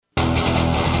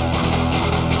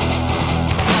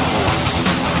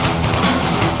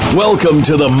Welcome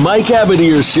to the Mike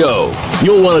Abadir Show.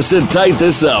 You'll want to sit tight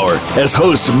this hour as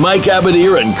hosts Mike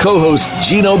Abadir and co-host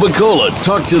Gino Bacola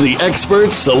talk to the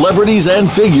experts, celebrities,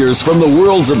 and figures from the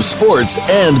worlds of sports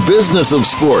and business of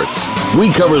sports.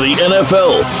 We cover the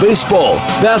NFL, baseball,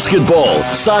 basketball,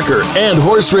 soccer, and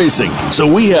horse racing, so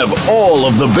we have all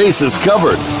of the bases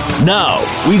covered. Now,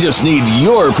 we just need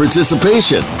your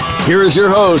participation. Here is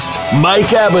your host, Mike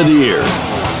Abadir.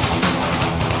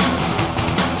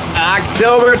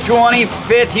 October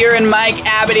 25th here in Mike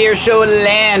Abadir Show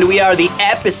land. We are the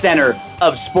epicenter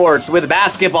of sports with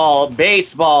basketball,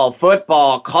 baseball,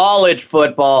 football, college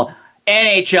football,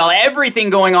 NHL, everything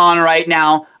going on right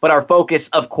now. But our focus,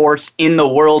 of course, in the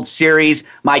World Series.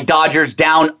 My Dodgers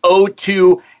down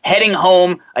 0-2, heading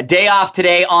home. A day off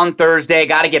today on Thursday.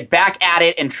 Got to get back at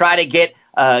it and try to get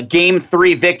a Game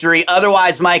 3 victory.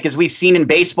 Otherwise, Mike, as we've seen in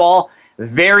baseball,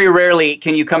 very rarely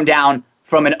can you come down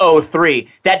from an 0-3.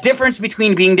 That difference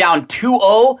between being down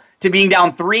 2-0 to being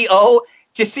down 3-0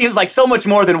 just seems like so much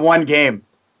more than one game.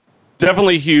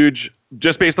 Definitely huge.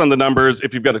 Just based on the numbers,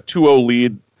 if you've got a 2-0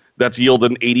 lead, that's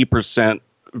yielded an 80%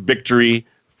 victory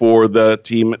for the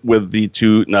team with the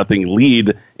 2-0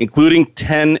 lead, including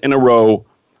 10 in a row.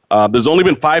 There's only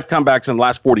been 5 comebacks in the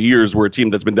last 40 years where a team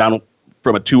that's been down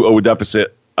from a 2-0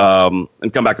 deficit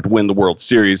and come back to win the World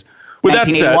Series. With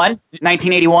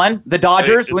 1981, the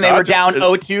Dodgers, when they were down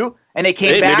 0-2, and they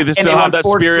came back and they won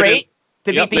 4 straight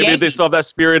to beat the Yankees. Maybe they still have that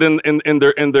spirit in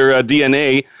their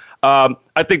DNA. I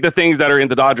think the things that are in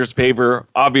the Dodgers' favor,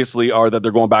 obviously, are that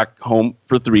they're going back home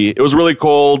for 3. It was really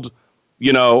cold,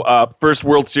 first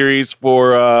World Series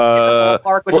for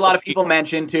Park, which a lot of people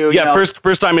mentioned too.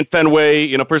 First time in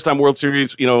Fenway, first time World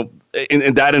Series,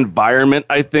 in that environment,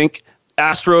 I think.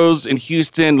 Astros in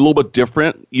Houston, a little bit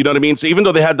different. You know what I mean? So even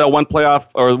though they had that one playoff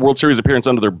or World Series appearance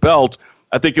under their belt,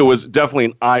 I think it was definitely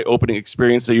an eye-opening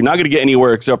experience. So you're not going to get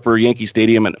anywhere except for Yankee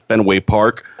Stadium and Fenway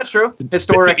Park. That's true.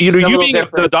 Historic. You being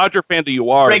the Dodger fan that you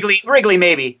are. Wrigley,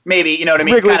 maybe. You know what I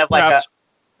mean? Wrigley, it's kind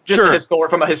of like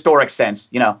from a historic sense,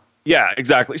 Yeah,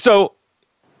 exactly. So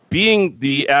being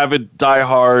the avid,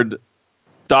 diehard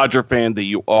Dodger fan that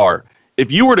you are,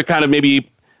 if you were to kind of maybe.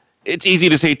 It's easy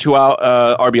to say 2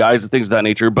 RBIs and things of that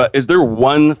nature, but is there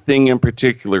one thing in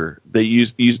particular that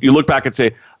you look back and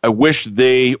say, I wish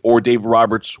they or Dave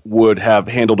Roberts would have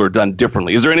handled or done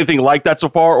differently? Is there anything like that so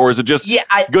far, or is it just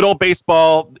good old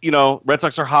baseball? Red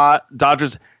Sox are hot.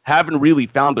 Dodgers haven't really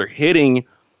found their hitting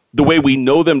the way we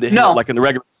know them to hit, like in the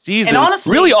regular season. And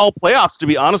honestly, really all playoffs, to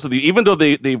be honest with you, even though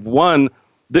they've won,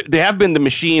 they have been the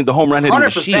machine, the home run hitting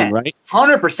machine, right?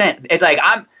 100%. It's like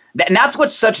and that's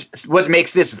what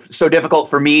makes this so difficult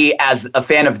for me as a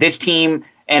fan of this team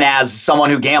and as someone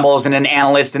who gambles and an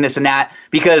analyst and this and that,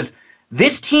 because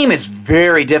this team is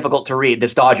very difficult to read,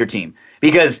 this Dodger team,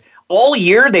 because all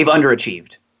year they've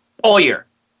underachieved. All year.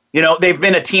 They've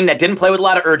been a team that didn't play with a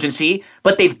lot of urgency,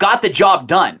 but they've got the job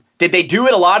done. Did they do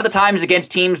it a lot of the times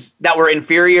against teams that were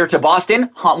inferior to Boston?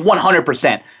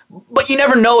 100%. But you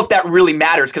never know if that really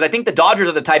matters, because I think the Dodgers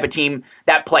are the type of team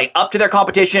that play up to their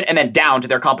competition and then down to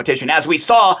their competition. As we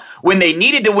saw when they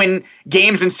needed to win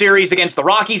games and series against the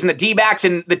Rockies and the D-backs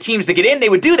and the teams to get in, they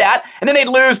would do that, and then they'd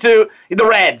lose to the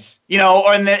Reds,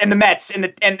 or and the Mets and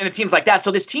the teams like that.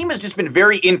 So this team has just been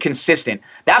very inconsistent.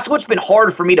 That's what's been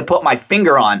hard for me to put my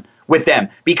finger on with them,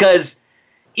 because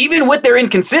even with their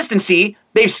inconsistency,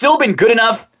 they've still been good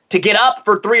enough to get up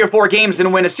for 3 or 4 games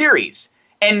and win a series.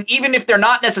 And even if they're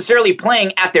not necessarily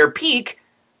playing at their peak,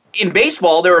 in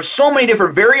baseball, there are so many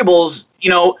different variables.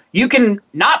 You can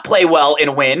not play well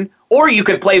and win, or you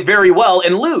could play very well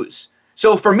and lose.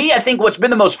 So for me, I think what's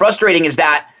been the most frustrating is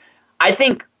that I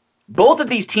think both of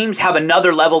these teams have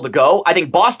another level to go. I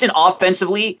think Boston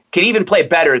offensively can even play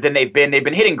better than they've been. They've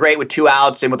been hitting great with 2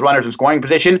 outs and with runners in scoring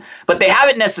position, but they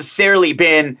haven't necessarily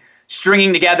been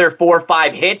stringing together 4 or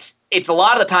 5 hits. It's a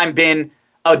lot of the time been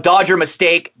a Dodger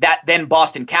mistake that then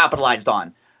Boston capitalized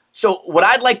on. So what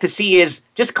I'd like to see is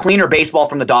just cleaner baseball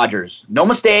from the Dodgers. No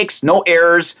mistakes, no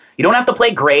errors. You don't have to play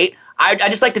great. I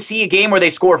just like to see a game where they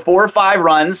score 4 or 5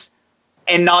 runs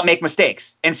and not make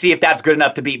mistakes and see if that's good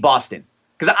enough to beat Boston.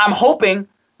 Because I'm hoping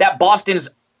that Boston's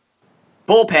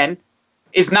bullpen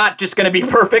is not just going to be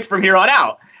perfect from here on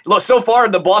out. Look, so far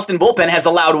the Boston bullpen has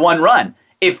allowed 1 run.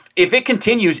 If it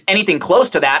continues anything close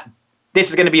to that,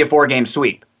 this is going to be a 4-game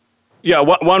sweep. Yeah,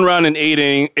 1 run in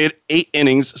 8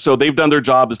 innings. So they've done their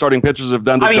job. The starting pitchers have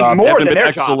done their job. More than their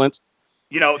excellent.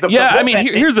 Job.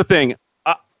 Here's the thing.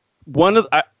 I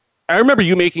remember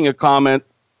you making a comment.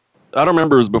 I don't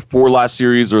remember if it was before last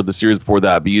series or the series before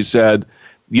that, but you said,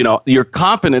 your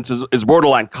confidence is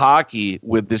borderline cocky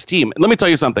with this team. And let me tell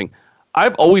you something.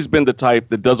 I've always been the type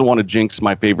that doesn't want to jinx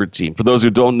my favorite team. For those who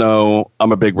don't know,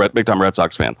 I'm a big time Red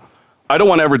Sox fan. I don't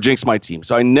want to ever jinx my team,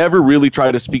 so I never really try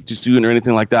to speak too soon or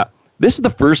anything like that. This is the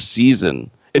first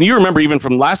season, and you remember even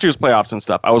from last year's playoffs and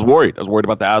stuff, I was worried. I was worried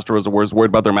about the Astros. I was worried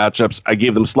about their matchups. I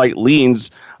gave them slight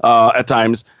leans at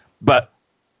times, but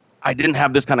I didn't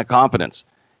have this kind of confidence.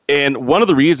 And one of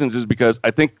the reasons is because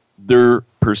I think their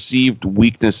perceived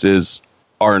weaknesses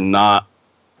are not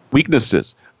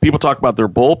weaknesses. People talk about their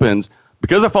bullpens.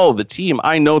 Because I follow the team,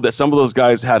 I know that some of those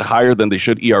guys had higher than they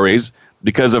should ERAs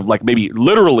because of like maybe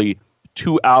literally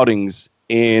 2 outings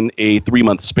in a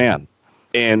 3-month span.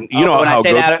 And you know when how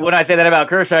when I say that about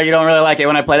Kershaw, you don't really like it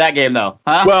when I play that game, though,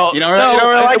 huh? Well, you don't really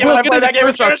like it when I play that game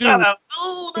with Kershaw,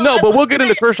 though. No, but we'll get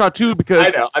into Kershaw too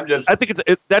because I think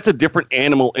that's a different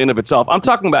animal in of itself. I'm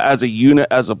talking about as a unit,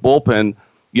 as a bullpen.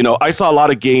 You know, I saw a lot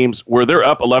of games where they're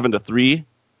up 11-3,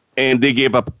 and they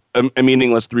gave up a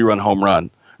meaningless 3-run home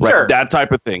run. Right, sure. That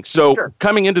type of thing. So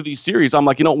coming into these series, I'm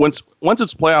like, you know, once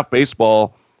it's playoff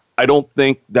baseball, I don't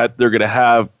think that they're going to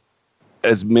have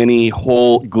as many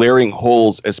glaring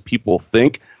holes as people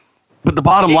think. But the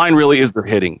bottom line really is their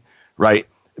hitting, right?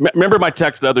 Remember my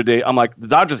text the other day? I'm like, the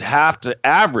Dodgers have to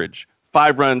average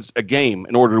 5 runs a game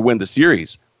in order to win the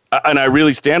series, and I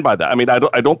really stand by that. I mean, I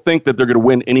don't think that they're going to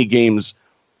win any games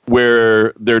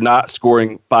where they're not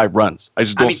scoring 5 runs. I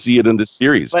just don't see it in this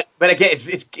series. But again,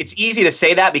 it's easy to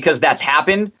say that because that's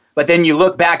happened. But then you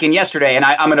look back in yesterday, and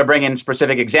I'm going to bring in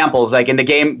specific examples. Like in the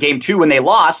game 2 when they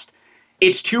lost,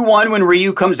 it's 2-1 when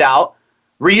Ryu comes out.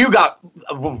 Ryu got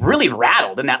really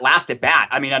rattled in that last at bat.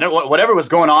 I mean, I don't whatever was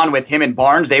going on with him and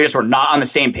Barnes, they just were not on the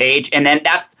same page. And then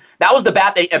that was the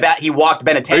bat he walked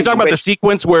Benintendi. Are you talking about the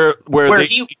sequence where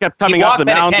he kept coming off the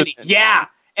mound? Yeah.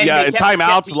 And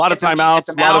timeouts, a lot of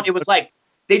timeouts. It was like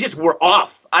they just were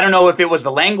off. I don't know if it was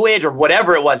the language or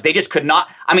whatever it was. They just could not.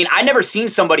 I mean, I never seen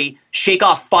somebody shake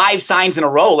off 5 signs in a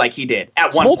row like he did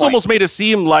at one point. Smoltz almost made it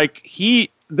seem like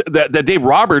that Dave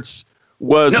Roberts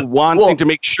was wanting to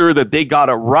make sure that they got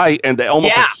it right, and that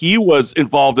almost like he was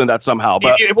involved in that somehow.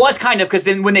 But it was kind of, because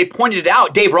then when they pointed it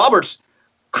out, Dave Roberts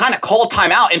kind of called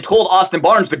timeout and told Austin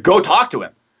Barnes to go talk to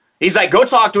him. He's like, go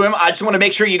talk to him. I just want to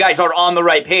make sure you guys are on the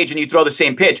right page and you throw the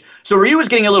same pitch. So Ryu was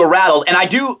getting a little rattled, and I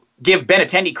do give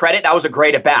Benintendi credit. That was a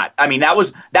great at bat. I mean, that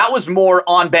was more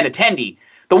on Benintendi.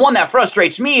 The one that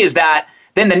frustrates me is that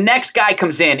then the next guy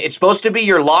comes in. It's supposed to be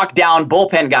your lockdown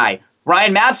bullpen guy,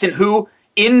 Ryan Madsen, who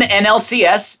in the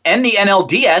NLCS and the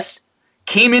NLDS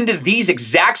came into these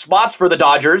exact spots for the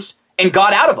Dodgers and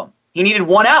got out of them. He needed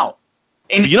 1 out.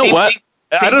 And you know what?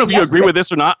 I don't know if you agree with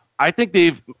this or not. I think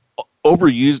they've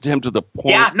overused him to the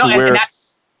point where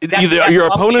your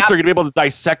opponents are going to be able to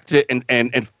dissect it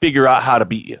and figure out how to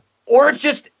beat you. Or it's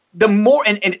just the more,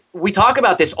 and we talk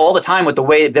about this all the time with the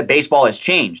way that baseball has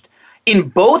changed. In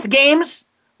both games,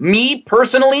 me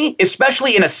personally,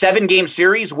 especially in a 7-game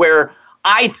series where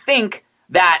I think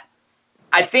that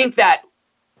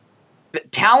the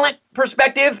talent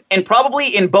perspective, and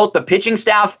probably in both the pitching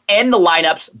staff and the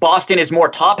lineups, Boston is more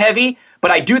top heavy, but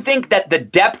I do think that the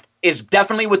depth is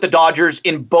definitely with the Dodgers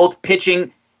in both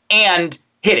pitching and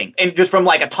hitting, and just from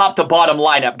like a top to bottom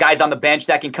lineup, guys on the bench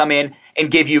that can come in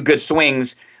and give you good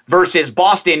swings, versus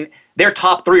Boston, their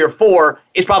top 3 or 4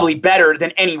 is probably better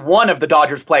than any one of the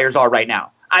Dodgers players are right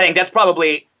now. I think that's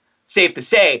probably safe to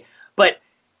say, but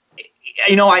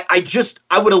you know,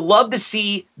 I would have loved to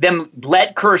see them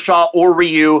let Kershaw or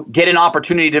Ryu get an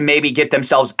opportunity to maybe get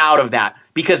themselves out of that,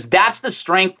 because that's the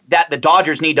strength that the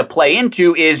Dodgers need to play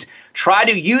into, is try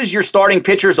to use your starting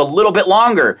pitchers a little bit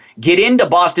longer, get into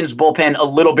Boston's bullpen a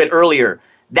little bit earlier.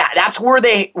 That's where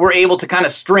they were able to kind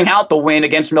of string out the win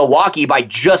against Milwaukee, by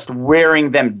just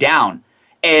wearing them down.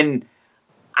 And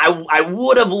I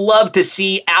would have loved to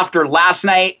see after last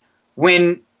night,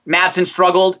 when Madsen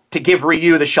struggled, to give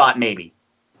Ryu the shot maybe.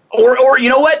 Or you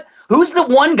know what? Who's the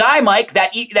one guy, Mike,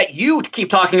 that you keep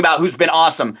talking about who's been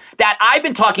awesome, that I've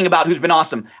been talking about who's been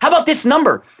awesome? How about this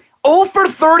number? 0 for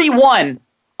 31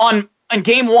 on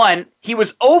Game 1. He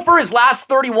was 0 for his last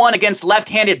 31 against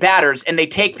left-handed batters, and they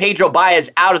take Pedro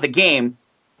Baez out of the game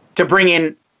to bring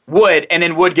in Wood, and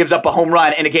then Wood gives up a home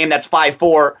run in a game that's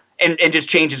 5-4 and just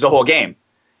changes the whole game.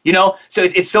 You know, so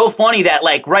it's so funny that,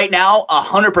 like, right now,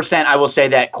 100% I will say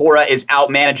that Cora is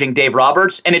out managing Dave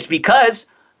Roberts, and it's because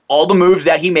all the moves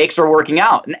that he makes are working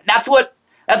out. And that's what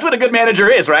a good manager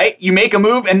is, right? You make a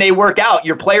move and they work out.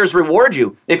 Your players reward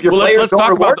you. If your players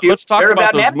don't reward you, they're a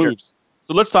bad manager. Moves.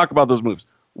 So let's talk about those moves.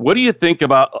 What do you think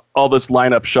about all this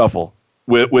lineup shuffle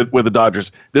with the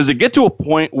Dodgers? Does it get to a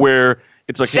point where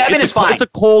it's like 7 is fine. It's a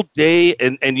cold day,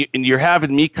 and you're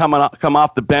having me come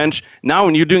off the bench. Now,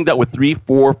 when you're doing that with 3,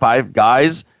 4, 5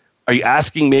 guys, Are you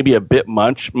asking maybe a bit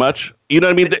much? You know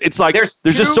what I mean? It's like there's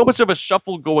just so much of a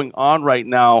shuffle going on right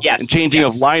now and changing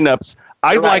of lineups.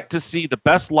 I'd like to see the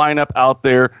best lineup out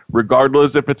there,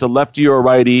 regardless if it's a lefty or a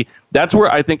righty. That's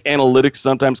where I think analytics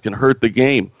sometimes can hurt the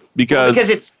game because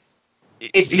it's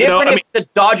different if the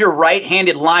Dodger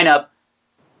right-handed lineup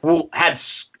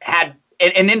had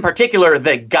and in particular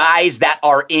the guys that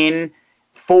are in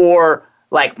for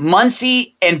like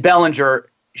Muncy and Bellinger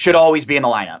should always be in the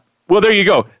lineup. Well, there you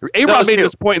go. A-Rod made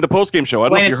this point in the postgame show. I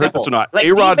don't know if you heard this or not. Like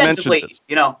A-Rod mentioned this.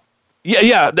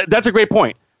 Yeah, that's a great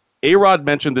point. A-Rod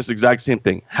mentioned this exact same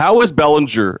thing. How is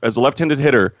Bellinger, as a left-handed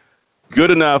hitter, good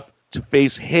enough to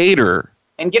face Hader,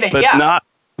 but not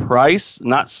Price,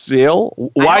 not Sale?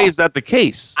 Why is that the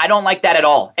case? I don't like that at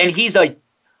all. And he is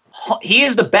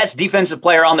the best defensive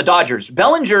player on the Dodgers.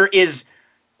 Bellinger is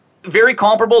very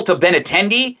comparable to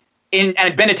Benintendi, and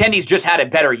Benintendi's just had a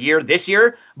better year this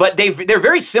year, but they're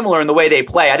very similar in the way they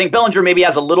play. I think Bellinger maybe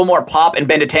has a little more pop, and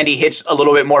Benintendi hits a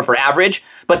little bit more for average,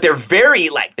 but they're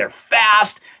they're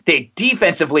fast. They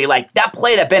defensively, like that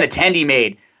play that Benintendi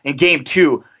made in Game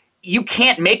 2, you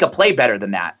can't make a play better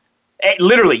than that.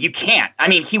 Literally, you can't. I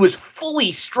mean, he was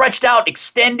fully stretched out,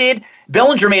 extended.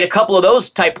 Bellinger made a couple of those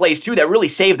type plays, too, that really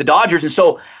saved the Dodgers. And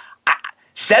so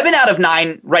 7 out of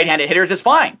 9 right-handed hitters is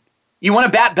fine. You want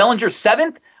to bat Bellinger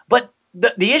 7th? But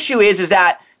the issue is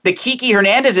that the Kiki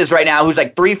Hernandez is right now, who's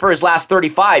like 3 for his last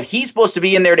 35. He's supposed to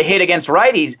be in there to hit against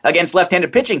righties, against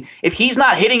left-handed pitching. If he's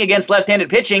not hitting against left-handed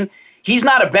pitching, he's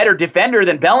not a better defender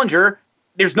than Bellinger.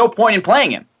 There's no point in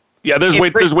playing him. Yeah, there's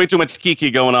way too much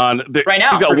Kiki going on. Right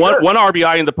now, he's got one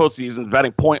RBI in the postseason,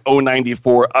 batting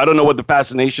 .094. I don't know what the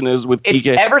fascination is with Kiki.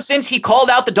 Ever since he called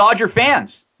out the Dodger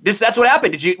fans. That's what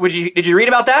happened. Did you read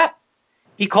about that?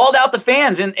 He called out the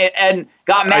fans and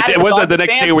got mad. It was the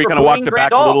next day we kind of walked it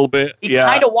back a little bit. He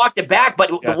kind of walked it back, but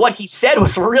what he said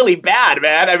was really bad,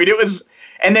 man. I mean, it was.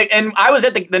 And I was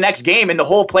at the next game, and the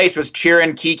whole place was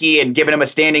cheering Kiki and giving him a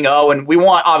standing O. And we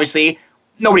want, obviously,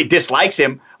 nobody dislikes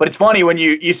him, but it's funny when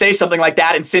you say something like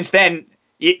that, and since then,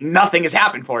 nothing has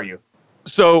happened for you.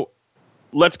 So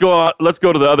let's go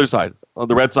to the other side, on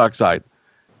the Red Sox side.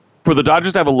 For the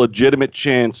Dodgers to have a legitimate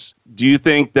chance, do you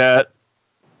think that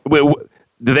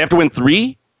do they have to win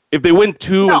 3? If they win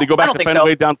 2 and they go back to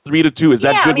Fenway down 3-2, is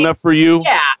that good enough for you?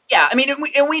 Yeah. I mean,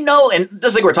 and we know, and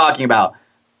just like we're talking about,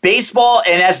 baseball,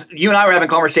 and as you and I were having a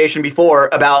conversation before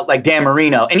about like Dan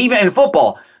Marino, and even in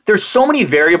football, there's so many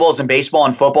variables in baseball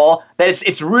and football that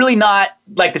it's really not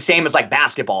like the same as like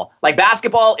basketball. Like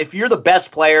basketball, if you're the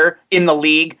best player in the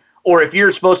league, or if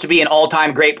you're supposed to be an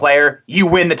all-time great player, you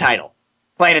win the title.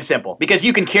 Plain and simple. Because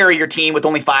you can carry your team with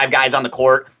only 5 guys on the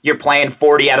court. You're playing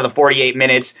 40 out of the 48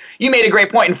 minutes. You made a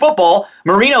great point. In football,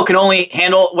 Marino can only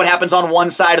handle what happens on one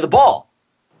side of the ball.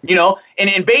 You know, and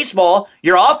in baseball,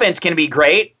 your offense can be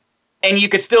great, and you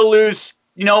could still lose,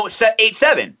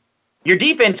 8-7. Your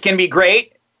defense can be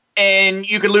great, and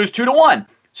you could lose 2-1.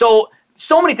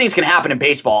 So many things can happen in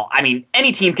baseball. I mean,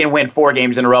 any team can win 4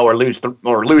 games in a row or lose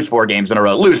 4 games in a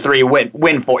row, lose 3,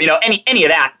 win 4. Any of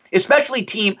that. Especially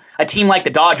a team like the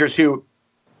Dodgers, who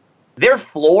their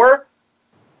floor,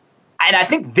 and I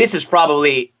think this is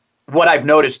probably what I've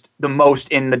noticed the most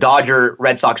in the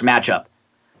Dodger-Red Sox matchup.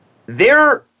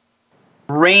 Their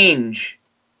range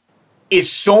is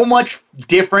so much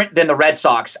different than the Red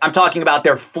Sox. I'm talking about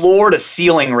their floor to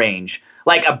ceiling range.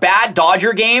 Like a bad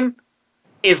Dodger game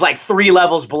is like 3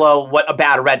 levels below what a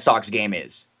bad Red Sox game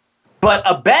is. But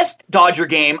a best Dodger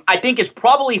game, I think, is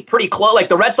probably pretty close. Like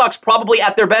the Red Sox probably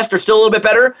at their best are still a little bit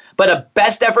better, but a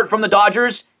best effort from the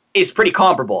Dodgers is pretty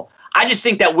comparable. I just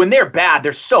think that when they're bad,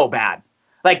 they're so bad.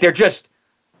 Like that's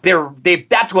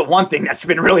what one thing that's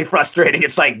been really frustrating.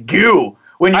 It's like goo.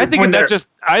 I think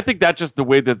that's just the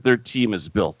way that their team is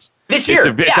built. This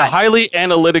year, it's a highly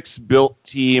analytics built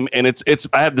team, and it's.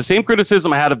 I have the same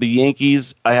criticism I had of the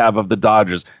Yankees. I have of the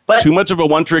Dodgers. But too much of a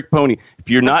one-trick pony.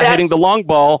 If you're not hitting the long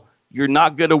ball, you're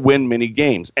not going to win many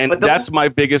games, and that's my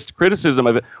biggest criticism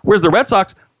of it. Whereas the Red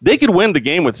Sox, they could win the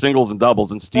game with singles and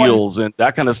doubles and steals and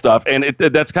that kind of stuff, and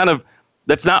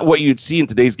that's not what you'd see in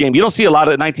today's game. You don't see a lot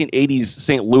of 1980s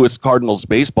St. Louis Cardinals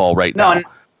baseball right now. And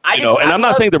I'm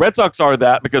not saying the Red Sox are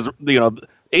that, because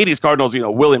 80s Cardinals,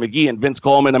 Willie McGee and Vince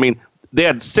Coleman. I mean, they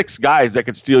had 6 guys that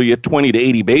could steal you 20 to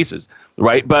 80 bases,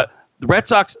 right? But the Red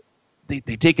Sox, they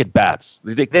take at bats.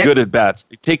 They take good at bats.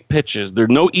 They take pitches. There are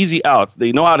no easy outs.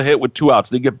 They know how to hit with 2 outs.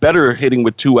 They get better at hitting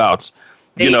with 2 outs.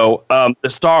 The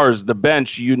stars, the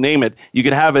bench, you name it. You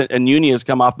can have a Nunez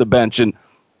come off the bench, and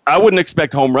I wouldn't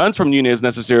expect home runs from Nunez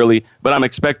necessarily, but I'm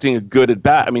expecting a good at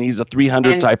bat. I mean, he's a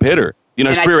 300 type hitter.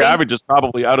 His career average is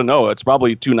probably, I don't know, it's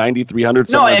probably 290,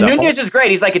 300. No, and Nunez is great.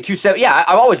 He's like a 270. Yeah,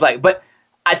 I've always liked. But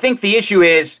I think the issue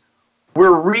is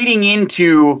we're reading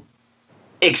into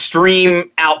extreme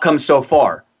outcomes so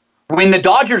far. When the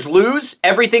Dodgers lose,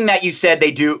 everything that you said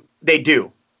they do. They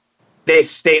go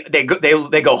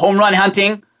home run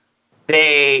hunting.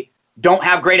 They don't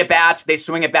have great at bats. They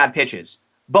swing at bad pitches.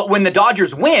 But when the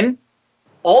Dodgers win,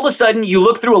 all of a sudden you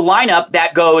look through a lineup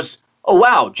that goes, oh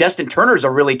wow, Justin Turner's a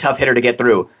really tough hitter to get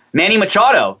through. Manny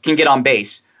Machado can get on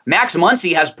base. Max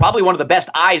Muncy has probably one of the best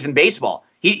eyes in baseball.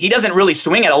 He doesn't really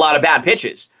swing at a lot of bad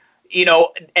pitches. You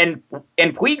know, and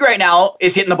Puig right now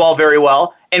is hitting the ball very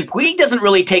well, and Puig doesn't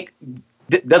really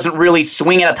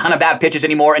swing at a ton of bad pitches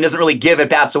anymore and doesn't really give at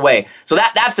bats away. So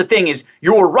that's the thing is,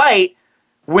 you're right.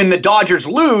 When the Dodgers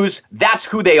lose, that's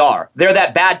who they are. They're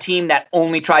that bad team that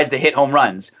only tries to hit home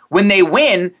runs. When they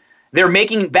win, they're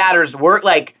making batters work.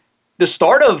 Like the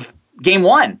start of Game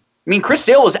 1. I mean, Chris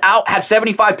Sale was out, had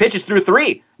 75 pitches through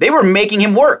 3. They were making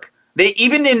him work. They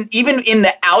even in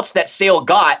the outs that Sale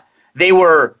got, they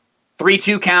were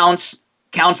 3-2 counts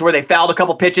where they fouled a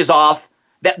couple pitches off.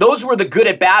 Those were the good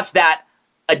at bats that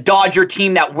a Dodger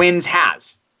team that wins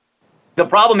has. The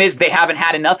problem is they haven't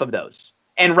had enough of those.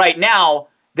 And right now,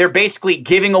 they're basically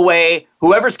giving away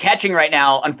whoever's catching right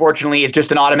now, unfortunately, is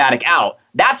just an automatic out.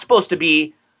 That's supposed to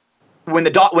be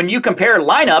when you compare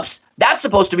lineups, that's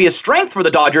supposed to be a strength for the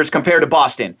Dodgers compared to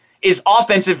Boston, is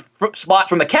offensive spots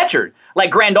from the catcher. Like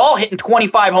Grandal hitting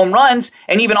 25 home runs,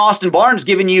 and even Austin Barnes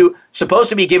supposed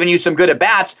to be giving you some good at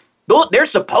bats. They're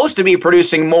supposed to be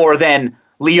producing more than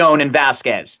Leon and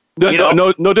Vasquez.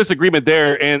 No disagreement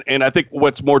there. And I think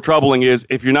what's more troubling is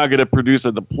if you're not going to produce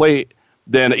at the plate,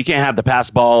 then you can't have the pass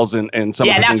balls and some.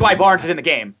 Yeah, and that's why Barnes is in the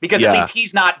game, because at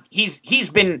least he's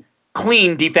been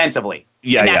clean defensively.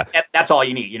 Yeah, that's all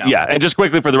you need, you know. Yeah, and just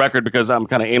quickly for the record, because I'm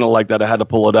kind of anal like that, I had to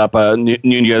pull it up.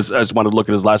 Nunez, I just wanted to look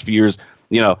at his last few years.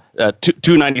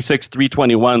 296,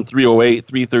 321, 308,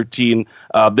 313.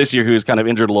 This year he was kind of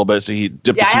injured a little bit, so he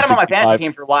dipped. Yeah, I had him on my fantasy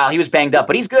team for a while. He was banged up,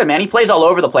 but he's good, man. He plays all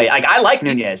over the place. I like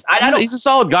Nunez. He's a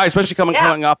solid guy, especially coming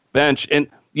off the bench. And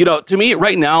to me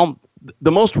right now,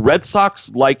 the most Red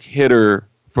Sox-like hitter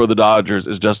for the Dodgers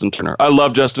is Justin Turner. I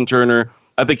love Justin Turner.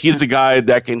 I think he's a guy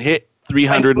that can hit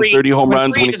 330 home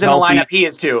runs when he's healthy. In the lineup, he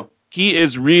is too. He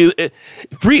is really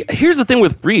free. Here's the thing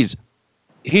with Freeze.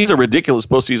 He's a ridiculous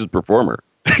postseason performer.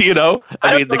 I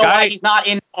mean, the guy. He's not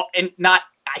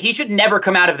he should never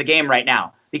come out of the game right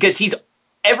now, because he's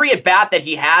every at bat that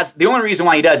he has. The only reason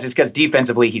why he does is because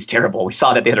defensively he's terrible. We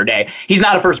saw that the other day. He's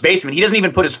not a first baseman. He doesn't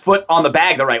even put his foot on the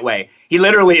bag the right way. He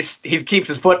literally he keeps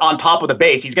his foot on top of the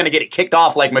base. He's going to get it kicked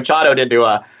off like Machado did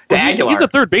to Aguilar. He's a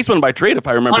third baseman by trade, if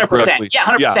I remember 100%. correctly. Yeah,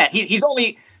 100%. Yeah. He's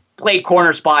only played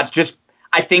corner spots, just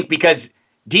I think because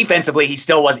defensively he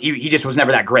still was. He just was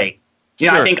never that great.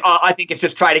 Sure. I think it's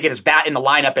just try to get his bat in the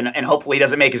lineup and hopefully he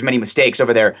doesn't make as many mistakes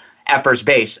over there at first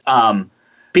base.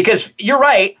 Because you're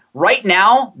right. Right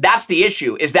now, that's the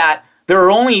issue, is that there are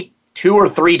only 2 or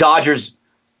 3 Dodgers.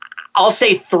 I'll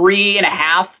say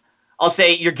 3.5. I'll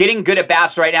say you're getting good at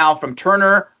bats right now from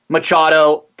Turner,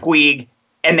 Machado, Puig,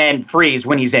 and then Freeze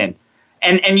when he's in.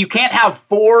 And you can't have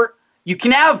 4. You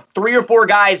can have 3 or 4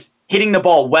 guys hitting the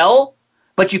ball well,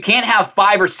 but you can't have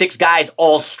 5 or 6 guys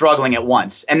all struggling at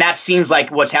once. And that seems like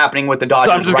what's happening with the Dodgers.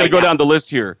 So I'm just going to go down the list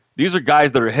here. These are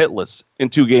guys that are hitless in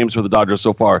 2 games for the Dodgers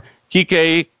so far.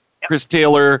 Kike, Chris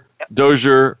Taylor,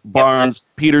 Dozier, Barnes,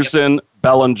 Peterson,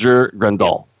 Bellinger,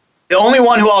 Grandal. The only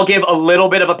one who I'll give a little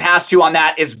bit of a pass to on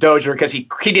that is Dozier, because he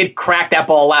did crack that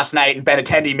ball last night, and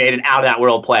Benintendi made an out of that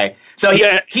world play. So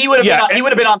he would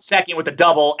have been on second with a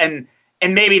double, and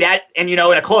maybe that, and in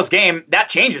a close game that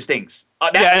changes things.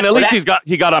 And at least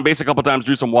he got on base a couple times,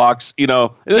 drew some walks. In the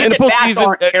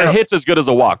postseason, a hit's as good as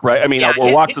a walk, right? I mean,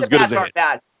 or walks as good as a hit.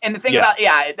 Bad. And the thing about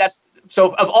that's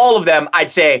so of all of them, I'd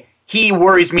say he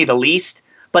worries me the least.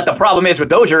 But the problem is with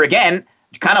Dozier, again,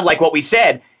 kind of like what we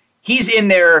said, he's in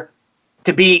there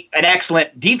to be an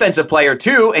excellent defensive player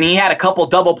too, and he had a couple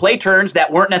double play turns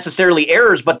that weren't necessarily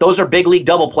errors, but those are big league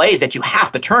double plays that you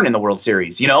have to turn in the World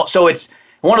Series. So it's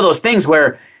one of those things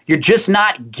where you're just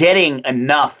not getting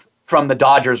enough from the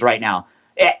Dodgers right now.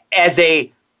 As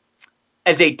a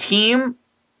team,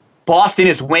 Boston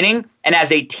is winning, and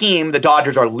as a team, the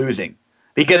Dodgers are losing.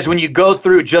 Because when you go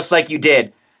through, just like you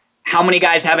did, how many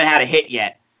guys haven't had a hit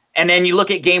yet? And then you look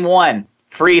at Game 1,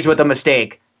 Freeze with a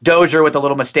mistake, Dozier with a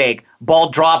little mistake, ball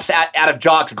drops out of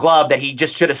Jock's glove that he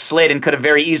just should have slid and could have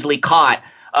very easily caught.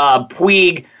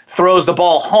 Puig throws the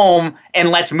ball home and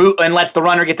lets the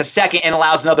runner get the second and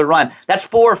allows another run. That's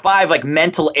 4 or 5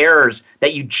 mental errors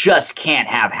that you just can't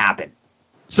have happen.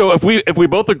 So if we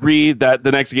both agree that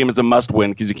the next game is a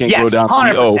must-win because you can't go down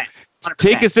 3-0, 100%.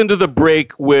 Take us into the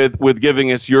break with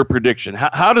giving us your prediction.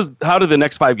 How do the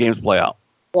next 5 games play out?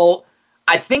 Well,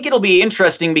 I think it'll be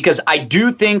interesting because I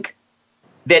do think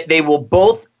that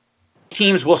both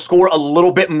teams will score a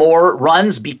little bit more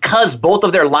runs because both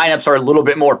of their lineups are a little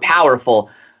bit more powerful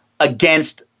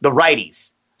against the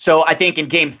righties. So I think in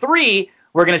game 3,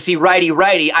 we're going to see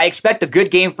righty-righty. I expect a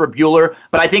good game for Buehler,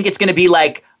 but I think it's going to be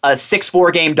like a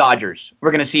 6-4 game Dodgers.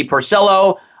 We're going to see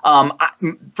Porcello.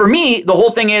 For me, the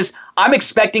whole thing is I'm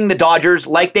expecting the Dodgers,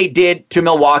 like they did to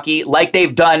Milwaukee, like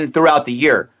they've done throughout the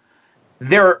year.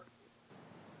 They're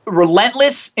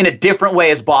relentless in a different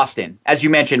way as Boston. As you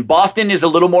mentioned, Boston is a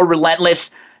little more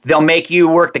relentless. They'll make you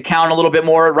work the count a little bit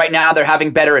more. Right now, they're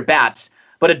having better at-bats.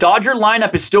 But a Dodger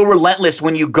lineup is still relentless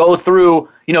when you go through,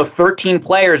 13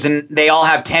 players and they all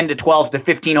have 10 to 12 to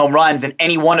 15 home runs, and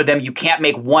any one of them you can't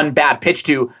make one bad pitch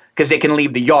to because they can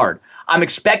leave the yard. I'm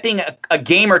expecting a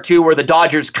game or two where the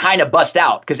Dodgers kind of bust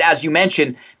out because, as you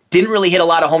mentioned, didn't really hit a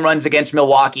lot of home runs against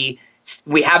Milwaukee.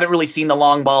 We haven't really seen the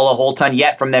long ball a whole ton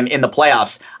yet from them in the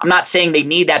playoffs. I'm not saying they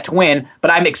need that to win, but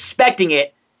I'm expecting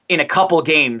it in a couple of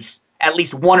games, at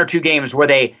least 1 or 2 games where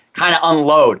they kind of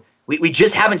unload. We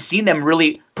just haven't seen them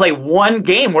really play one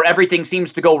game where everything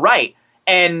seems to go right.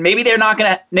 And maybe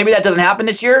maybe that doesn't happen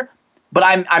this year, but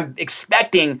I'm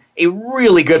expecting a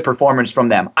really good performance from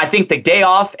them. I think the day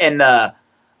off and the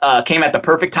came at the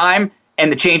perfect time,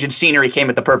 and the change in scenery came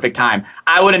at the perfect time.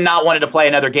 I would have not wanted to play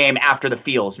another game after the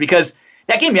Fields because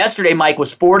that game yesterday, Mike,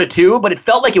 was 4-2, but it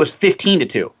felt like it was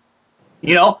 15-2.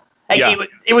 Yeah.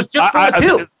 It was just for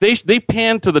the 2. They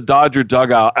panned to the Dodger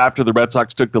dugout after the Red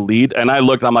Sox took the lead, and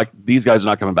I'm like, these guys are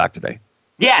not coming back today.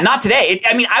 Yeah, not today.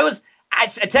 I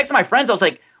texted my friends. I was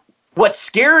like, what's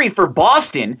scary for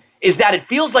Boston is that it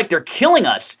feels like they're killing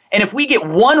us, and if we get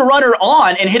one runner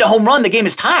on and hit a home run, the game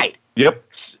is tied. Yep.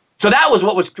 So that was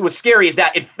what was scary, is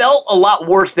that it felt a lot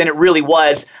worse than it really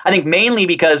was. I think mainly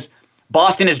because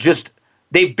Boston is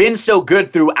they've been so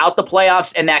good throughout the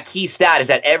playoffs, and that key stat is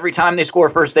that every time they score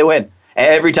first, they win.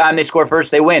 Every time they score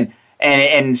first, they win.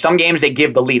 And some games they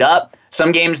give the lead up.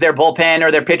 Some games their bullpen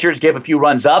or their pitchers give a few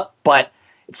runs up. But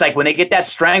it's like when they get that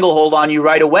stranglehold on you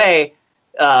right away,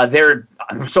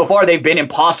 so far they've been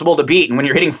impossible to beat. And when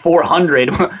you're hitting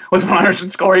 400 with runners in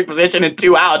scoring position and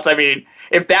 2 outs, I mean,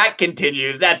 if that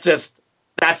continues, that's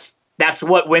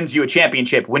what wins you a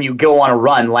championship when you go on a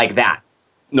run like that.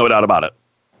 No doubt about it.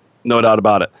 No doubt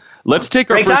about it. Let's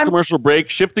take our first commercial break,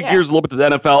 shift the gears a little bit to the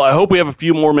NFL. I hope we have a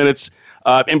few more minutes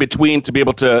in between to be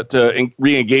able to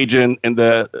re-engage in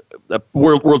the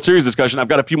World Series discussion. I've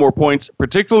got a few more points,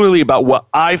 particularly about what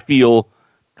I feel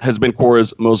has been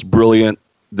Cora's most brilliant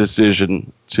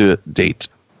decision to date.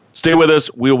 Stay with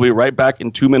us. We will be right back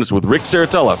in 2 minutes with Rick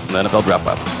Serritella from the NFL Draft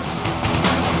Lab.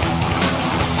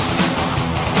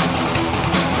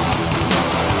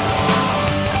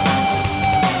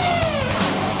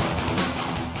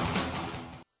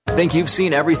 Think you've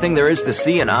seen everything there is to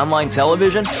see in online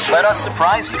television? Let us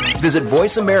surprise you. Visit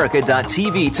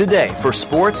voiceamerica.tv today for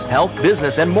sports, health,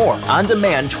 business, and more on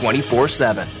demand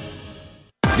 24/7.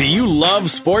 Do you love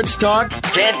sports talk?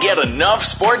 Can't get enough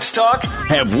sports talk?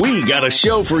 Have we got a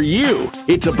show for you?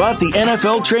 It's about the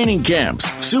NFL training camps,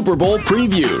 Super Bowl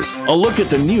previews, a look at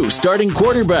the new starting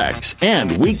quarterbacks,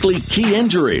 and weekly key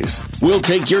injuries. We'll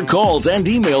take your calls and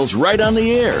emails right on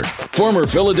the air. Former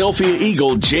Philadelphia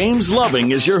Eagle James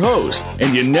Loving is your host,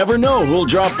 and you never know who'll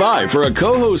drop by for a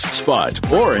co-host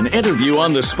spot or an interview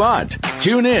on the spot.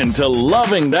 Tune in to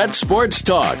Loving That Sports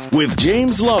Talk with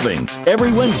James Loving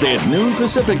every Wednesday at noon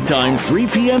Pacific Time, 3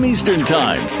 p.m. Eastern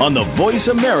Time on the Voice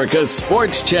America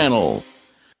Sports Channel.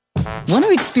 Want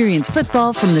to experience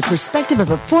football from the perspective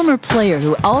of a former player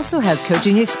who also has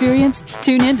coaching experience?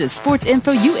 Tune in to Sports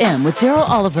Info UM with Daryl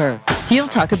Oliver. He'll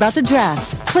talk about the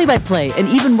drafts, play-by-play, and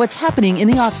even what's happening in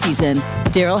the offseason.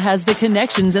 Daryl has the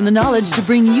connections and the knowledge to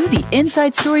bring you the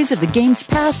inside stories of the game's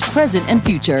past, present, and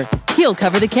future. He'll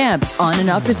cover the camps, on and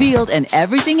off the field, and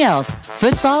everything else,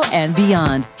 football and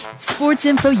beyond. Sports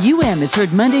Info UM is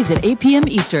heard Mondays at 8 p.m.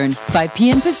 Eastern, 5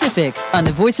 p.m. Pacific on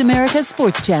the Voice America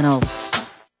Sports Channel.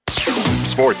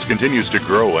 Sports continues to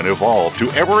grow and evolve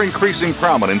to ever-increasing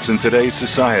prominence in today's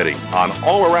society. On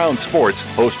All Around Sports,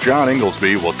 host John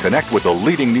Inglesby will connect with the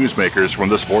leading newsmakers from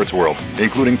the sports world,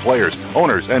 including players,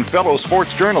 owners, and fellow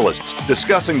sports journalists,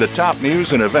 discussing the top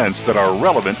news and events that are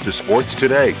relevant to sports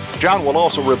today. John will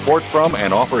also report from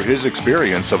and offer his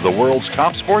experience of the world's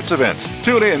top sports events.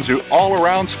 Tune in to All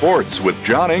Around Sports with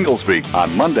John Inglesby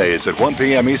on Mondays at 1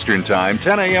 p.m. Eastern Time,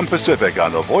 10 a.m. Pacific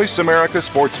on the Voice America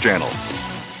Sports Channel.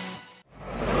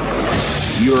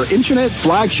 Your internet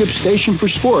flagship station for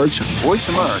sports, Voice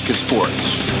America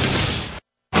Sports.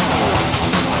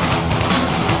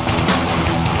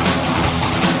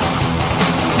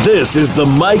 This is the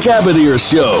Mike Abadir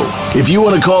Show. If you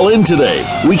want to call in today,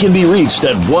 we can be reached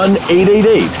at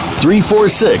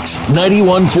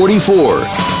 1-888-346-9144.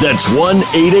 That's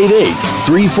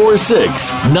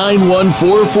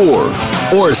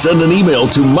 1-888-346-9144. Or send an email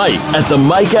to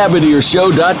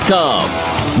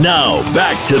mike@themikeabadirshow.com. Now,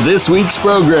 back to this week's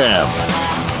program.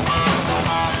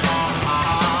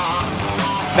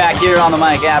 Back here on the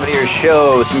Mike Abadir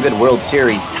Show, some good World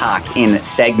Series talk in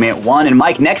segment 1. And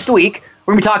Mike, next week,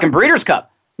 we're going to be talking Breeders'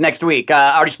 Cup next week.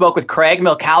 I already spoke with Craig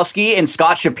Milkowski and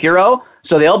Scott Shapiro,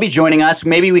 so they'll be joining us.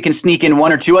 Maybe we can sneak in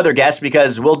one or two other guests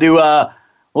because we'll do a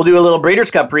little Breeders'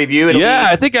 Cup preview.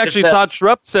 I think actually Todd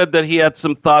Schrupp said that he had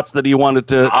some thoughts that he wanted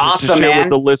to share with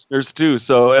the listeners too.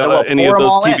 So any of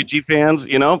those TVG fans,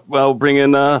 we'll bring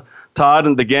in Todd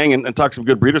and the gang and talk some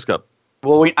good Breeders' Cup.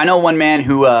 Well, I know one man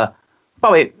who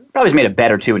probably has made a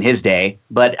bet or two in his day,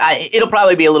 but it'll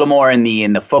probably be a little more in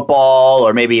the football,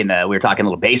 or maybe we were talking a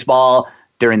little baseball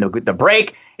during the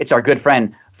break. It's our good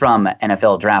friend from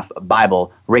NFL Draft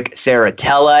Bible, Rick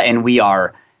Serritella, and we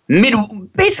are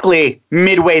basically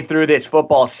midway through this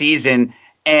football season.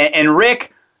 And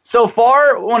Rick, so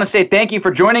far, I want to say thank you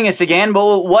for joining us again.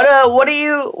 But what do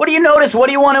you notice? What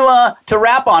do you want to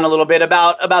wrap on a little bit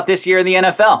about this year in the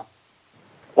NFL?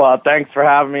 Well, thanks for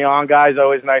having me on, guys.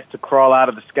 Always nice to crawl out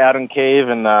of the scouting cave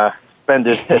and spend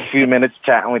a few minutes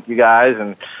chatting with you guys.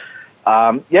 And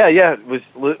was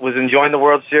enjoying the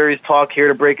World Series talk, here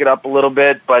to break it up a little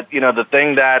bit. But the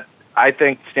thing that I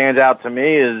think stands out to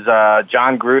me is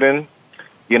John Gruden.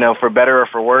 For better or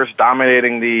for worse,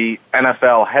 dominating the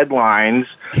NFL headlines,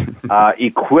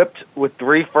 equipped with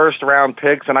 3 first-round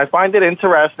picks. And I find it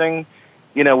interesting.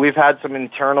 We've had some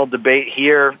internal debate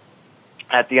here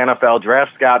at the NFL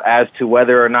Draft Scout as to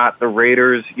whether or not the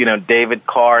Raiders, David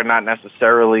Carr not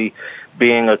necessarily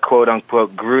being a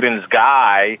quote-unquote Gruden's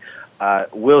guy,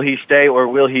 will he stay or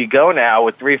will he go now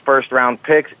with 3 first-round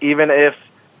picks, even if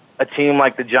a team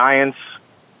like the Giants,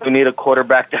 who need a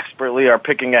quarterback desperately, are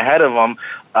picking ahead of them.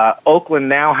 Oakland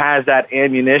now has that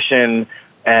ammunition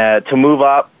to move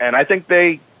up, and I think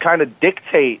they kind of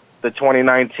dictate the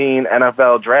 2019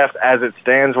 NFL Draft as it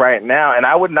stands right now, and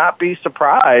I would not be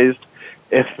surprised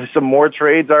if some more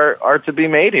trades are to be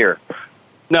made here.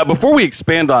 Now, before we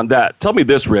expand on that, tell me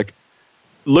this, Rick.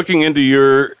 Looking into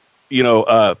your,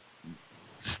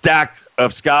 stack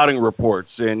of scouting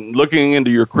reports and looking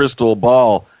into your crystal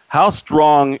ball, how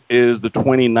strong is the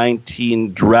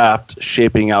 2019 draft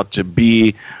shaping out to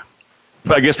be?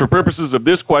 I guess for purposes of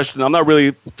this question, I'm not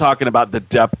really talking about the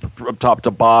depth from top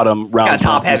to bottom, round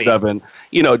 1 through 7.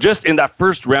 Just in that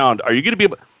first round, are you going to be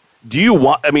able?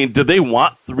 Do they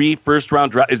want 3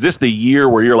 first-round draft? Is this the year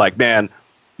where you're like, man,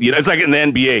 it's like in the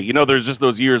NBA. There's just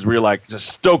those years where you're like just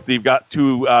stoked that you've got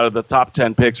 2 out of the top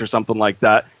 10 picks or something like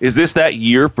that. Is this that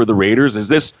year for the Raiders? Is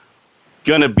this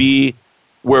going to be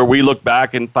where we look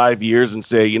back in 5 years and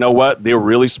say, you know what, they were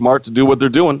really smart to do what they're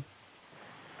doing?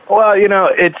 Well,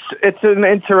 it's an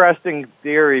interesting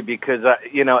theory because,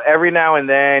 every now and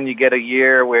then you get a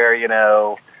year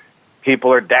where,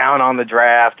 people are down on the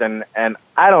draft, and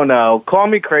I don't know, call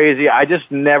me crazy. I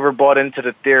just never bought into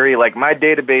the theory. Like, my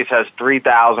database has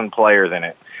 3,000 players in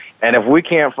it, and if we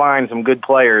can't find some good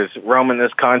players roaming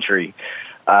this country,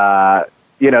 then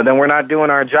we're not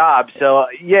doing our job. So,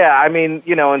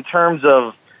 in terms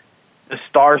of the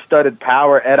star-studded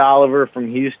power, Ed Oliver from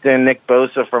Houston, Nick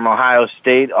Bosa from Ohio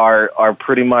State are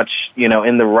pretty much,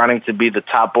 in the running to be the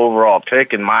top overall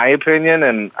pick, in my opinion,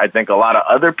 and I think a lot of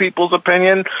other people's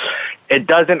opinion. It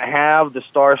doesn't have the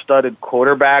star-studded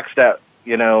quarterbacks that,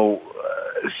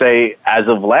 say, as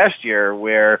of last year,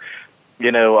 where,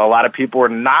 a lot of people were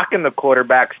knocking the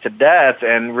quarterbacks to death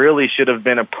and really should have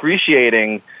been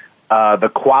appreciating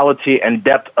the quality and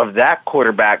depth of that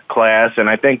quarterback class. And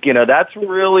I think, that's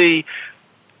really,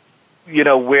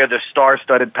 where the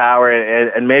star-studded power,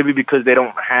 and maybe because they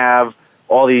don't have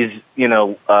all these,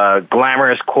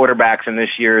 glamorous quarterbacks in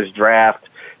this year's draft,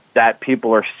 that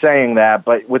people are saying that.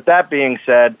 But with that being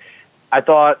said, I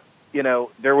thought,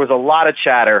 there was a lot of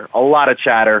chatter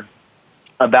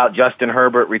about Justin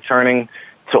Herbert returning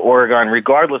to Oregon,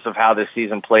 regardless of how this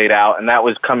season played out. And that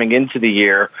was coming into the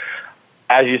year.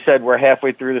 As you said, we're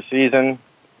halfway through the season.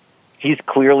 He's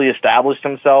clearly established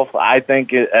himself, I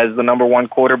think, as the number 1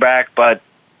 quarterback. But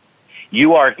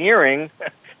you are hearing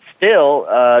still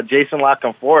Jason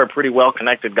LaConfort, a pretty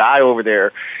well-connected guy over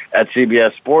there at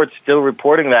CBS Sports, still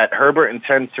reporting that Herbert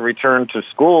intends to return to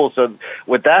school. So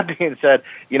with that being said,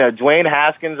 Dwayne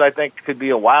Haskins, I think, could be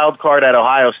a wild card at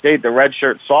Ohio State, the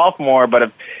redshirt sophomore.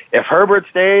 But if Herbert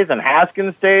stays and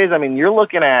Haskins stays, you're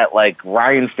looking at, like,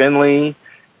 Ryan Finley,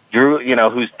 Drew,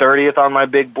 who's 30th on my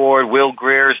big board. Will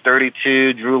Greer is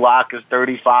 32. Drew Lock is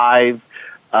 35.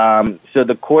 So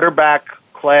the quarterback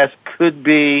class could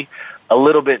be a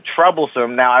little bit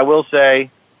troublesome. Now, I will say,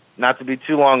 not to be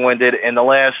too long-winded, in the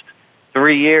last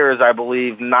 3 years, I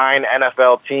believe 9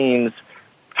 NFL teams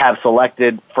have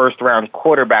selected first-round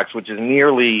quarterbacks, which is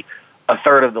nearly a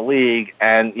third of the league,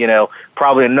 and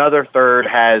probably another third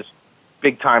has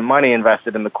big-time money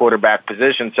invested in the quarterback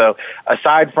position. So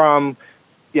aside from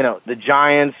the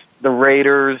Giants, the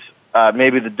Raiders,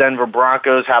 maybe the Denver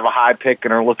Broncos have a high pick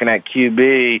and are looking at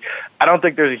QB, I don't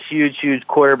think there's a huge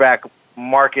quarterback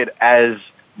market as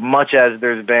much as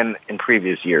there's been in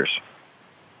previous years.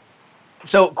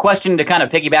 So, question to kind of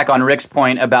piggyback on Rick's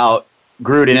point about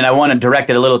Gruden, and I want to direct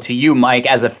it a little to you, Mike,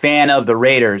 as a fan of the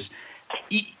Raiders.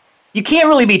 You can't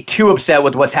really be too upset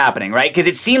with what's happening, right? Because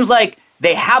it seems like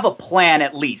they have a plan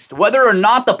at least. Whether or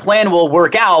not the plan will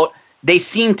work out, they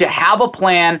seem to have a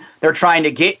plan. They're trying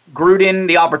to get Gruden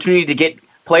the opportunity to get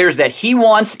players that he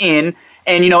wants in.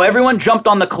 And, everyone jumped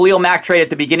on the Khalil Mack trade at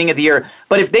the beginning of the year.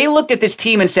 But if they looked at this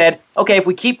team and said, okay, if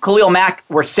we keep Khalil Mack,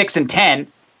 we're 6-10,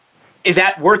 is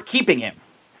that worth keeping him?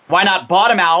 Why not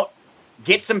bottom out,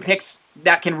 get some picks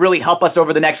that can really help us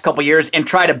over the next couple of years and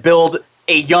try to build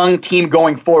a young team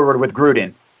going forward with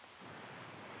Gruden?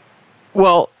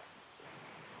 Well,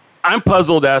 I'm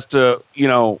puzzled as to,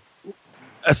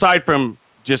 aside from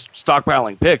just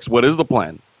stockpiling picks, what is the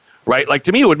plan, right? Like,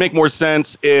 to me, it would make more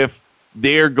sense if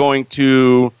they're going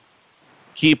to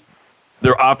keep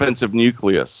their offensive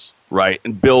nucleus, right,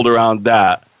 and build around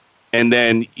that, and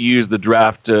then use the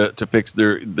draft to fix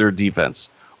their defense,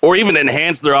 or even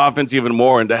enhance their offense even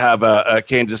more and to have a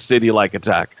Kansas City-like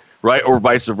attack, right, or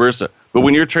vice versa. But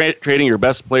when you're trading your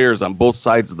best players on both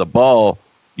sides of the ball,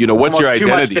 what's almost your identity? Too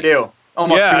much to do.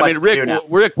 Almost too much to do now.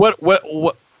 Rick,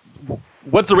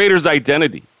 what's the Raiders'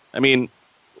 identity? I mean,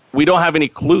 we don't have any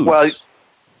clues. Well,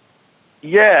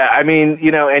 yeah, I mean,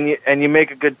 and you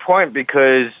make a good point,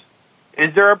 because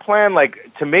is there a plan?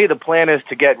 Like, to me, the plan is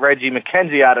to get Reggie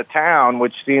McKenzie out of town,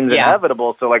 which seems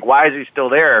inevitable. So, why is he still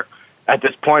there at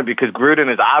this point? Because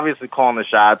Gruden is obviously calling the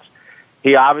shots.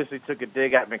 He obviously took a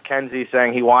dig at McKenzie,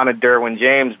 saying he wanted Derwin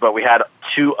James, but we had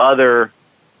 2 other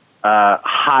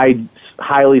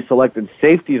highly selected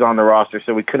safeties on the roster,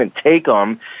 so we couldn't take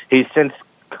them. He's since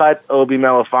cut Obi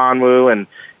Melifonwu, and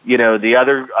the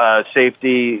other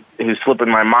safety who's slipping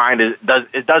my mind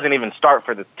it doesn't even start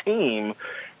for the team.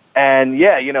 And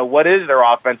what is their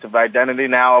offensive identity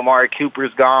now? Amari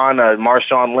Cooper's gone.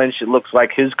 Marshawn Lynch, it looks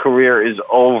like his career is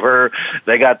over.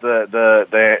 They got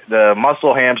the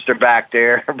muscle hamster back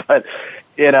there, but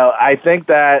I think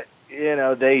that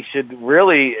they should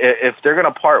really, if they're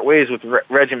going to part ways with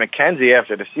Reggie McKenzie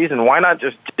after the season, why not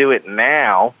just do it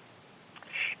now?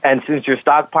 And since you're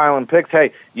stockpiling picks,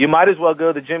 hey, you might as well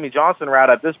go the Jimmy Johnson route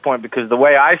at this point, because the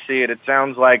way I see it, it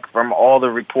sounds like from all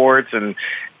the reports and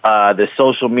the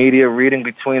social media reading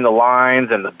between the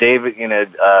lines and the David,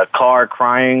 Carr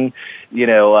crying,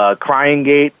 crying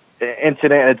gate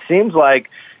incident, it seems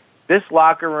like this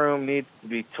locker room needs to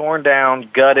be torn down,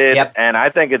 gutted, and I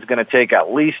think it's going to take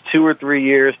at least 2 or 3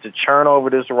 years to churn over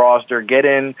this roster, get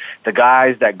in the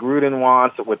guys that Gruden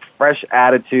wants with fresh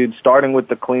attitudes, starting with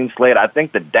the clean slate. I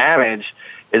think the damage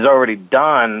is already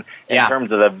done in terms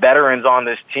of the veterans on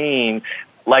this team.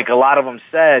 Like a lot of them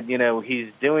said, he's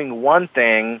doing one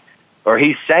thing, or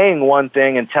he's saying one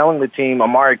thing and telling the team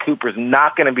Amari Cooper's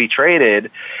not going to be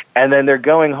traded, and then they're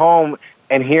going home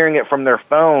and hearing it from their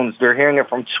phones. They're hearing it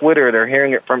from Twitter. They're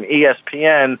hearing it from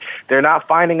ESPN. They're not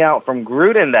finding out from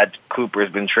Gruden that Cooper's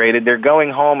been traded. They're going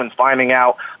home and finding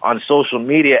out on social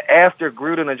media after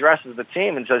Gruden addresses the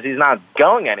team and says he's not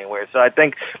going anywhere. So I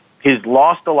think he's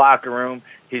lost the locker room.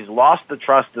 He's lost the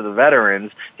trust of the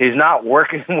veterans. He's not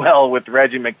working well with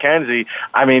Reggie McKenzie.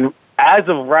 I mean, as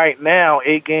of right now,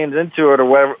 8 games into it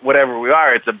or whatever we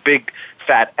are, it's a big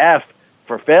fat F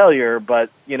for failure. But,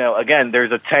 again,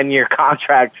 there's a 10-year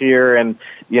contract here, and,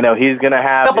 he's going to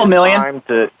have time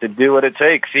to do what it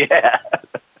takes. Yeah.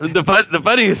 The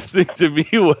funniest thing to me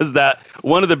was that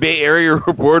one of the Bay Area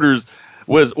reporters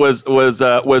was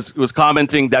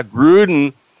commenting that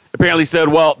Gruden apparently said,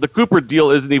 well, the Cooper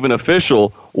deal isn't even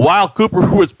official, while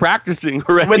Cooper was practicing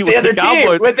already with the other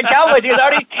Cowboys. Team. With the Cowboys.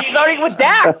 He's already with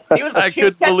Dak. I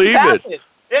couldn't believe it.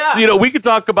 Yeah. We could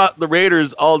talk about the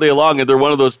Raiders all day long, and they're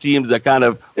one of those teams that kind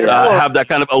of have that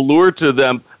kind of allure to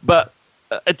them. But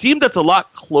a team that's a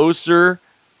lot closer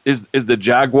is the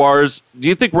Jaguars. Do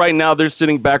you think right now they're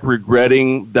sitting back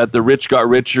regretting that the rich got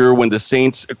richer when the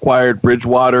Saints acquired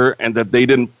Bridgewater and that they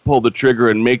didn't pull the trigger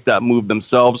and make that move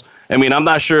themselves? I mean, I'm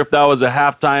not sure if that was a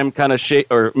halftime kind of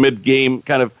or mid-game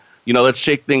kind of let's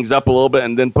shake things up a little bit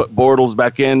and then put Bortles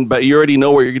back in. But you already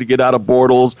know what you're going to get out of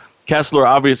Bortles. Kessler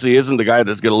obviously isn't the guy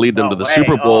that's going to lead them to the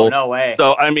Super Bowl. Oh, no way.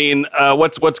 So, I mean,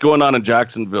 what's going on in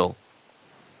Jacksonville?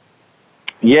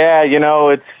 Yeah,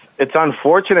 it's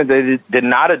unfortunate they did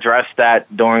not address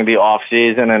that during the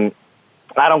offseason, and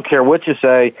I don't care what you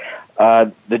say.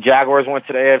 The Jaguars went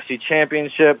to the AFC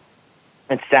Championship.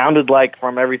 It sounded like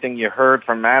from everything you heard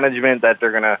from management that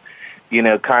they're going to,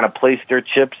 kind of place their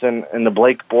chips in the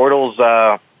Blake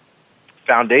Bortles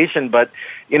foundation. But,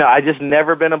 I just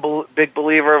never been a big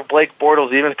believer of Blake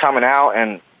Bortles even coming out.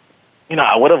 And,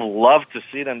 I would have loved to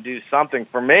see them do something.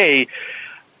 For me,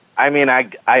 I mean,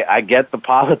 I get the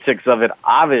politics of it,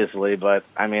 obviously. But,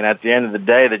 I mean, at the end of the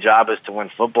day, the job is to win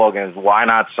football games. Why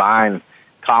not sign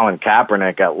Colin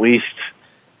Kaepernick? At least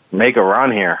make a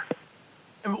run here.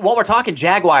 While we're talking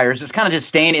Jaguars, it's kind of just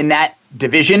staying in that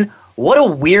division. What a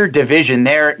weird division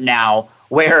there now,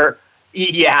 where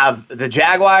you have the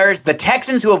Jaguars, the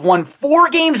Texans, who have won 4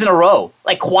 games in a row,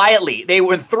 like quietly. They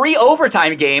win 3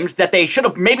 overtime games that they should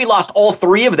have maybe lost all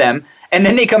 3 of them, and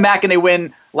then they come back and they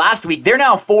win last week. They're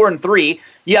now 4-3.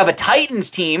 You have a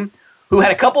Titans team who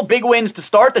had a couple big wins to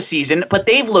start the season, but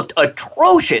they've looked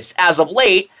atrocious as of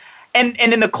late. And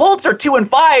then the Colts are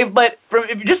 2-5, but from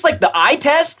just like the eye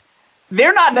test,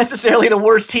 they're not necessarily the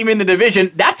worst team in the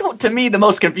division. That's, to me, the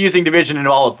most confusing division in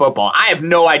all of football. I have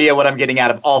no idea what I'm getting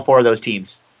out of all 4 of those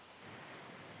teams.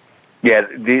 Yeah,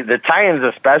 the Titans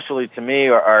especially, to me,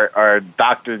 are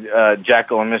Dr.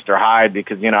 Jekyll and Mr. Hyde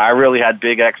because, I really had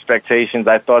big expectations.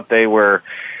 I thought they were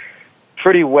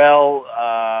pretty well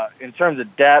in terms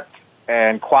of depth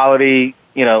and quality,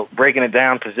 breaking it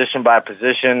down position by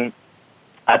position.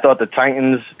 I thought the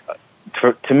Titans,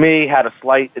 to me, had a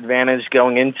slight advantage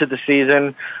going into the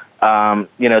season.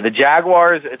 The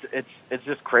Jaguars, it's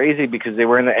just crazy because they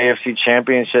were in the AFC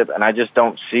Championship, and I just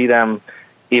don't see them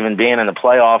even being in the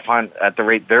playoff hunt at the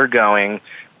rate they're going.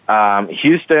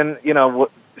 Houston,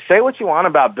 say what you want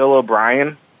about Bill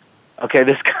O'Brien. Okay,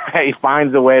 this guy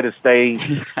finds a way to stay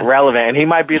relevant, and he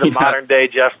might be the modern-day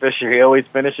Jeff Fisher. He always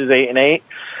finishes 8-8,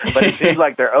 but it seems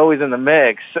like they're always in the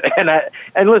mix. And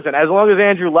listen, as long as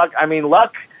Andrew Luck,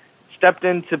 Luck stepped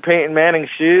into Peyton Manning's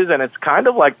shoes, and it's kind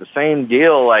of like the same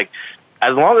deal. Like,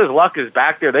 as long as Luck is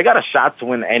back there, they got a shot to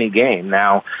win any game.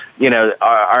 Now,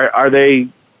 are they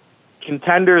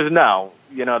contenders? No.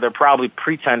 They're probably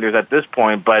pretenders at this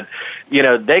point, but,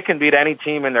 they can beat any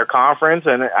team in their conference,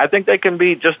 and I think they can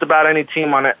beat just about any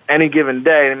team on any given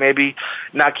day, and maybe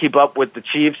not keep up with the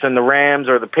Chiefs and the Rams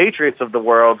or the Patriots of the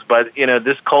world, but,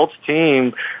 this Colts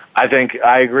team, I think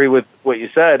I agree with what you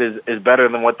said, is better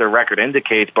than what their record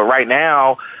indicates. But right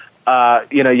now,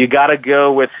 you got to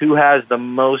go with who has the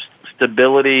most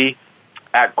stability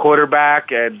at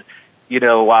quarterback, and,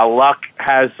 while Luck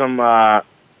has some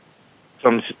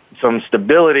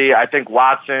stability, I think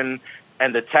Watson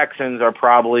and the Texans are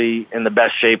probably in the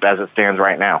best shape as it stands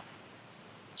right now.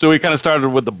 So we kind of started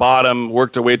with the bottom,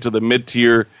 worked our way to the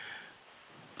mid-tier,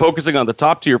 focusing on the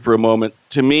top tier for a moment.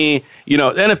 To me, the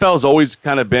NFL has always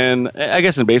kind of been, I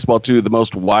guess in baseball too, the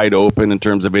most wide open in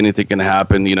terms of anything can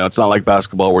happen. It's not like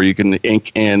basketball where you can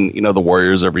ink in, the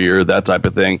Warriors every year, that type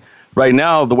of thing. Right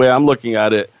now, the way I'm looking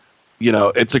at it,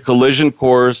 it's a collision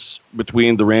course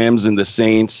between the Rams and the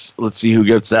Saints. Let's see who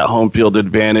gets that home field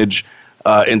advantage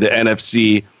in the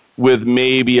NFC, with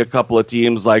maybe a couple of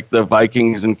teams like the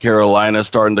Vikings and Carolina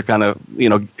starting to kind of,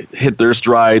 hit their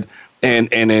stride. And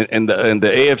the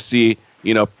AFC,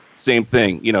 same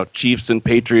thing, Chiefs and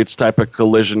Patriots type of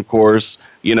collision course,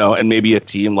 and maybe a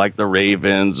team like the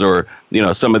Ravens or,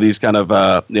 some of these kind of,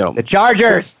 the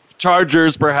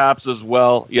Chargers perhaps as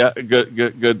well. Yeah,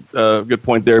 good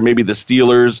point there. Maybe the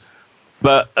Steelers.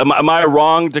 But am I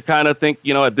wrong to kind of think,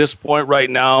 at this point right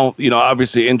now,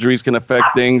 obviously injuries can affect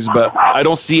things, but I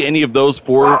don't see any of those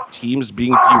 4 teams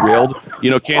being derailed.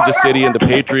 Kansas City and the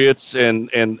Patriots and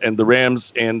the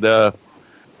Rams and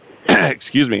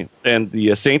excuse me, and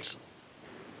the Saints.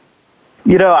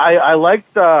 I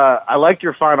liked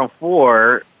your Final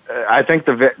Four. I think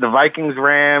the Vikings,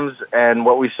 Rams, and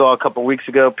what we saw a couple weeks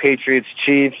ago, Patriots,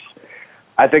 Chiefs.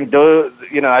 I think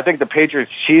the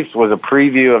Patriots Chiefs was a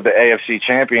preview of the AFC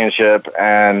Championship,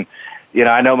 and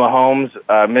I know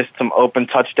Mahomes missed some open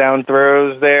touchdown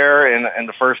throws there in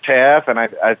the first half, and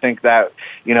I think that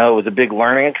it was a big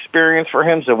learning experience for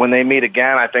him. So when they meet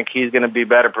again, I think he's going to be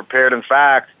better prepared. In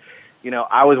fact,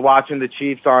 I was watching the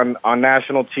Chiefs on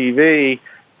national TV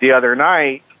the other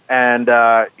night, and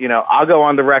I'll go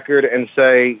on the record and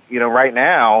say, right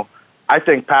now, I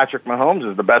think Patrick Mahomes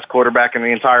is the best quarterback in the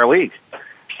entire league.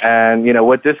 And,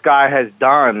 what this guy has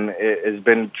done has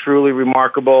been truly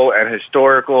remarkable and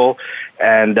historical.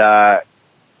 And,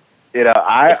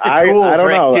 I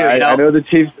don't know. Too, I know the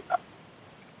Chiefs.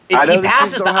 He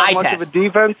passes the eye test. Much of a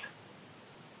defense.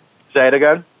 Say it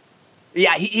again.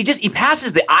 Yeah, he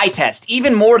passes the eye test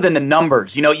even more than the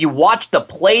numbers. You watch the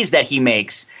plays that he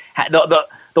makes,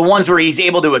 the ones where he's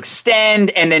able to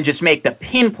extend and then just make the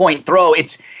pinpoint throw.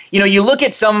 It's you look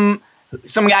at some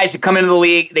guys that come into the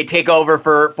league, they take over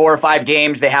for 4 or 5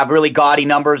 games, they have really gaudy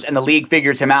numbers, and the league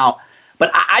figures him out.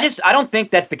 But I don't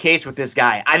think that's the case with this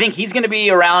guy. I think he's going to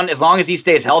be around as long as he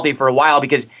stays healthy for a while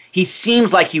because he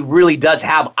seems like he really does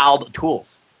have all the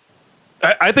tools.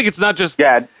 I think it's not just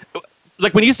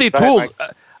like when you say Go tools.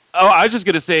 ahead, I was just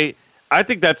going to say I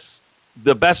think that's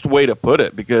the best way to put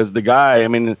it because the guy. I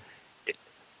mean,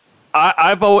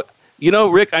 I've always,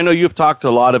 Rick. I know you've talked to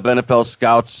a lot of NFL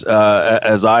scouts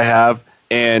as I have,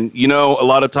 and a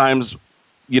lot of times,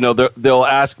 they'll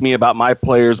ask me about my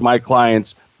players, my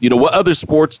clients. What other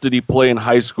sports did he play in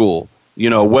high school?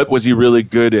 What was he really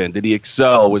good in? Did he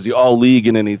excel? Was he all league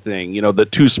in anything? The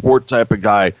 2-sport type of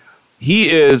guy.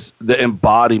 He is the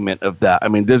embodiment of that. I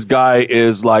mean, this guy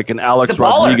is like an Alex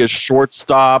Rodriguez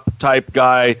shortstop type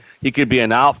guy. He could be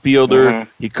an outfielder.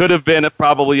 Mm-hmm. He could have been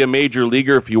probably a major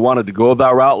leaguer if he wanted to go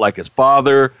that route, like his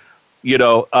father.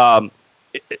 A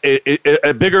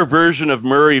bigger version of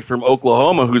Murray from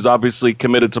Oklahoma, who's obviously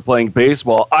committed to playing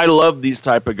baseball. I love these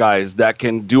type of guys that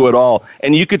can do it all.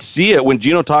 And you could see it when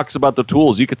Gino talks about the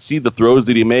tools. You could see the throws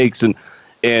that he makes. And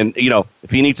if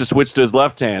he needs to switch to his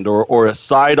left hand or a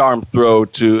sidearm throw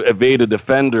to evade a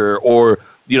defender or,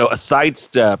 a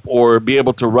sidestep or be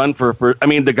able to run for I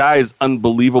mean, the guy is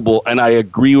unbelievable. And I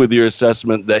agree with your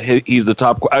assessment that he's the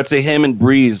top. I'd say him and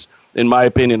Breeze, in my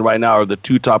opinion, right now are the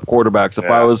 2 top quarterbacks. If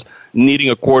I was needing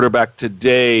a quarterback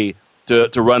today to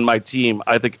run my team,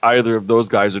 I think either of those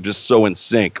guys are just so in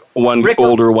sync. One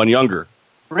older, one younger.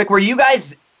 Rick, were you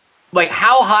guys,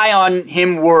 how high on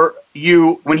him were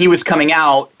you when he was coming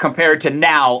out compared to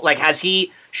now? Has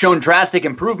he shown drastic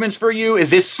improvements for you? Is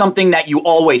this something that you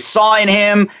always saw in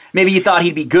him? Maybe you thought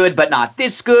he'd be good, but not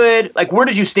this good? Where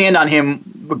did you stand on him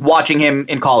watching him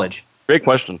in college? Great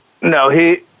question. No,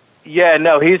 he's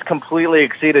completely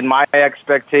exceeded my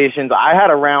expectations. I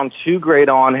had a round 2 grade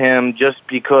on him just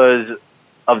because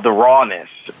of the rawness,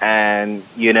 and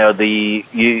you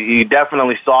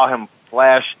definitely saw him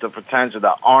flash the potential.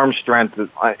 The arm strength is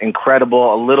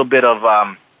incredible. A little bit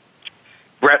of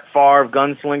Brett Favre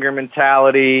gunslinger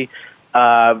mentality.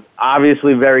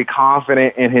 Obviously, very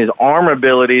confident in his arm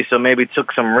ability. So maybe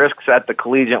took some risks at the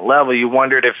collegiate level. You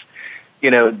wondered if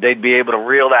they'd be able to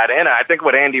reel that in. I think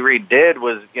what Andy Reid did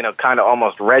was, kind of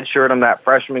almost redshirt him that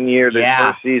freshman year, this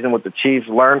first season with the Chiefs,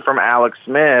 learn from Alex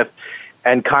Smith,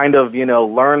 and kind of,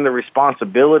 learn the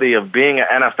responsibility of being an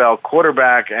NFL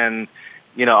quarterback and,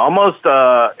 almost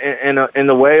in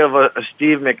the way of a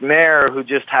Steve McNair who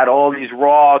just had all these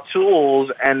raw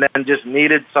tools and then just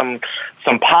needed some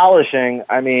polishing.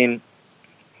 I mean,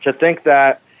 to think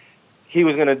that he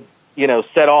was going to,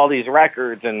 set all these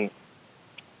records and,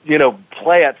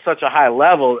 play at such a high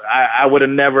level, I would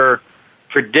have never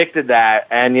predicted that.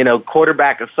 And,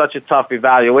 quarterback is such a tough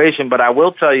evaluation. But I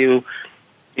will tell you,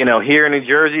 here in New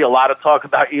Jersey, a lot of talk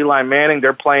about Eli Manning.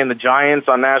 They're playing the Giants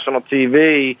on national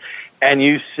TV. And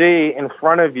you see in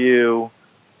front of you,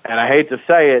 and I hate to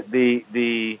say it,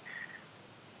 the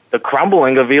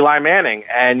crumbling of Eli Manning.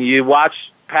 And you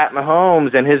watch Pat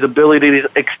Mahomes and his ability to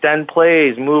extend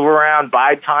plays, move around,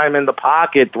 buy time in the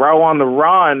pocket, throw on the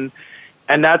run.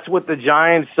 And that's what the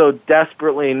Giants so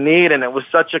desperately need. And it was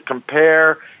such a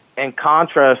compare and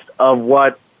contrast of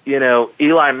what,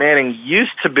 Eli Manning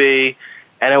used to be.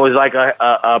 And it was like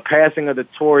a passing of the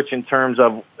torch in terms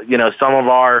of, some of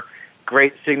our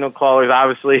great signal callers.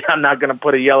 Obviously, I'm not going to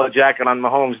put a yellow jacket on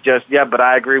Mahomes just yet, but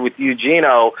I agree with you,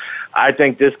 Gino. I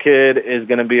think this kid is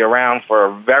going to be around for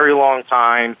a very long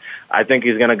time. I think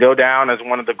he's going to go down as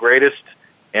one of the greatest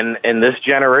in this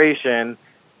generation.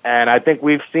 And I think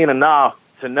we've seen enough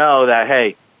to know that,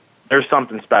 hey, there's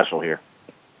something special here.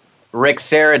 Rick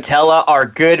Serritella, our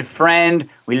good friend.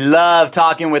 We love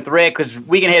talking with Rick because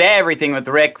we can hit everything with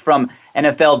Rick, from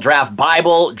NFL Draft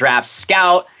Bible, Draft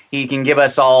Scout. He can give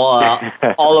us all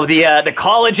of the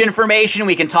college information.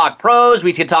 We can talk pros.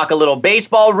 We can talk a little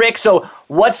baseball, Rick. So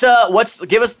what's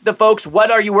give us the folks, what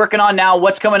are you working on now?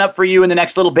 What's coming up for you in the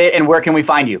next little bit, and where can we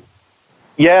find you?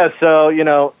 Yeah,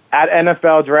 so, at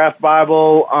NFL Draft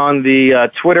Bible on the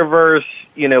Twitterverse,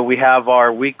 we have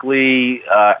our weekly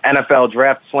NFL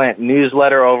Draft Slant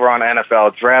newsletter over on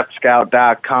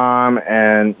NFLDraftScout.com,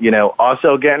 and,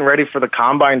 also getting ready for the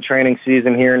combine training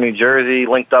season here in New Jersey,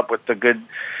 linked up with the good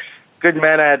good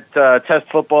men at Test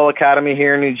Football Academy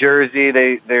here in New Jersey.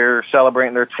 They're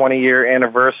celebrating their 20-year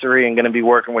anniversary and going to be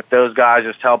working with those guys,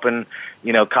 just helping,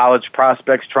 college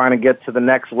prospects trying to get to the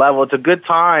next level. It's a good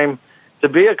time to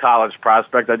be a college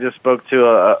prospect. I just spoke to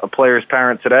a player's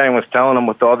parent today and was telling them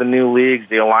with all the new leagues,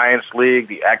 the Alliance League,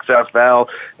 the XFL,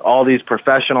 all these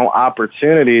professional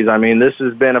opportunities. I mean, this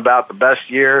has been about the best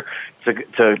year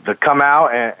to come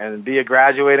out and be a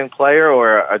graduating player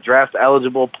or a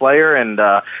draft-eligible player, and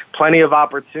plenty of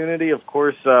opportunity. Of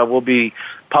course, we'll be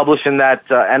publishing that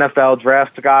NFL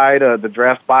Draft Guide, the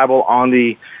Draft Bible, on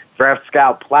the Draft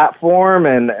Scout platform,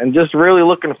 and just really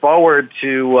looking forward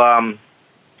to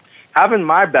having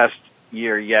my best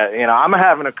year yet. I'm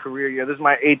having a career year. This is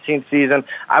my 18th season.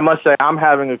 I must say I'm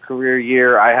having a career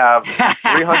year. I have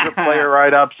 300 player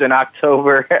write-ups in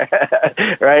October,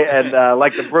 right? And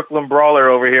like the Brooklyn Brawler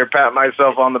over here, pat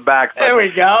myself on the back. There we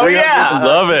go. Yeah.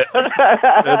 Love it.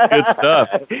 That's good stuff.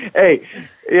 Hey,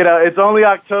 it's only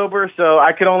October, so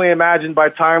I can only imagine by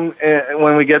time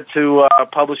when we get to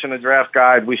publishing a draft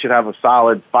guide, we should have a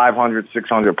solid 500,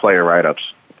 600 player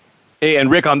write-ups. Hey,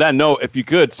 and Rick, on that note, if you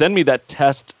could, send me that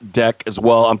test deck as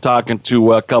well. I'm talking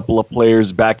to a couple of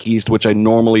players back east, which I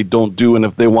normally don't do, and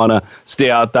if they want to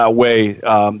stay out that way,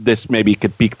 this maybe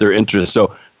could pique their interest.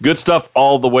 So good stuff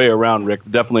all the way around, Rick.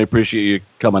 Definitely appreciate you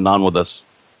coming on with us.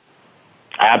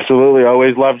 Absolutely.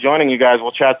 Always love joining you guys.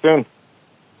 We'll chat soon.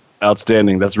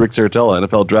 Outstanding. That's Rick Serritella,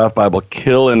 NFL Draft Bible,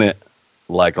 killing it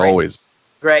like always.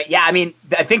 Great. Yeah, I mean,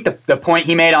 I think the point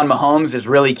he made on Mahomes is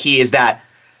really key, is that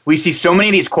we see so many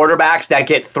of these quarterbacks that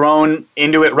get thrown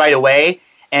into it right away.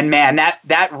 And, man, that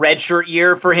redshirt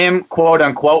year for him,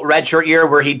 quote-unquote redshirt year,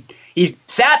 where he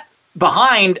sat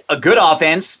behind a good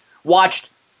offense, watched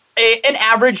an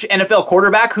average NFL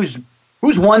quarterback who's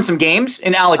won some games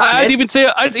in Alex Smith. I'd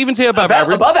even say above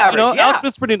average. Above average, yeah. Alex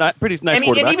Smith's pretty nice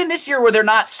quarterback. And even this year where they're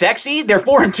not sexy, they're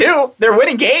 4-2. They're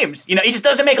winning games. He just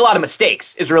doesn't make a lot of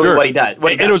mistakes is really what he does.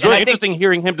 It was really interesting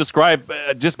hearing him describe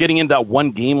just getting in that one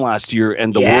game last year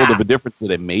and the world of a difference that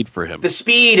it made for him. The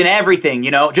speed and everything,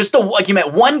 just like you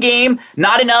meant one game,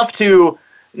 not enough to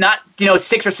not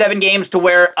 6 or 7 games to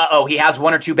where, he has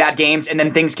 1 or 2 bad games and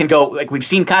then things can go like we've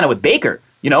seen kind of with Baker.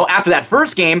 After that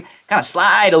first game, kind of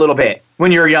slide a little bit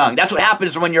when you're young. That's what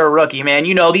happens when you're a rookie, man.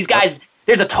 These guys,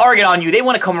 there's a target on you. They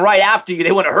want to come right after you.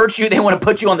 They want to hurt you. They want to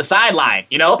put you on the sideline,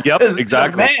 Yep,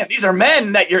 exactly. These are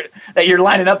men that you're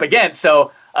lining up against.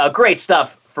 So great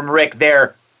stuff from Rick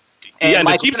there. And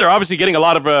the Chiefs are obviously getting a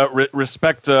lot of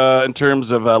respect in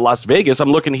terms of Las Vegas.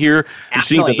 I'm looking here and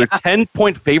seeing that they're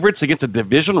 10-point favorites against a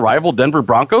division rival, Denver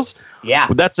Broncos. Yeah,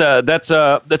 but that's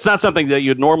not something that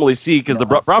you'd normally see because the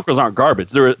Broncos aren't garbage.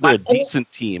 They're a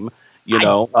decent team.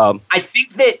 I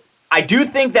do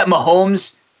think that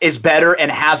Mahomes is better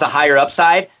and has a higher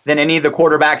upside than any of the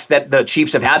quarterbacks that the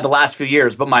Chiefs have had the last few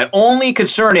years. But my only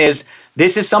concern is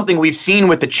this is something we've seen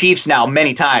with the Chiefs now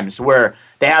many times where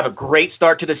they have a great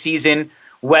start to the season,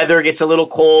 weather gets a little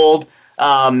cold,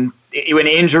 an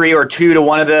injury or two to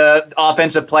one of the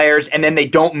offensive players, and then they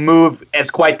don't move as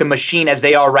quite the machine as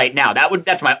they are right now.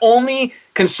 That's my only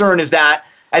concern, is that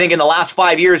I think in the last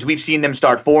 5 years we've seen them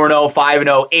start 4-0,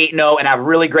 5-0, 8-0, and have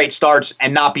really great starts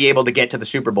and not be able to get to the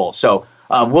Super Bowl. So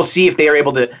we'll see if they are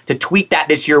able to tweak that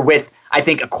this year with, I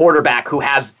think, a quarterback who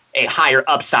has a higher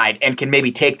upside and can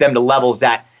maybe take them to levels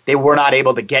that they were not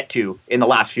able to get to in the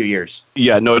last few years.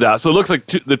 Yeah, no doubt. So it looks like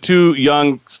the two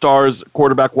young stars,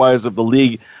 quarterback-wise, of the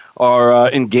league are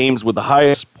in games with the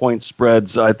highest point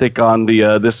spreads, I think, on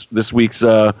the this week's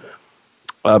card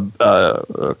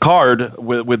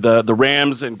with the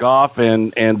Rams and Goff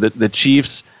and the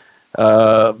Chiefs.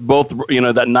 Both,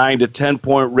 that 9 to 10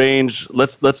 point range.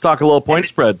 Let's talk a little point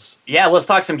spreads. Yeah, let's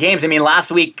talk some games. I mean,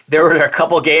 last week there were a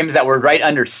couple games that were right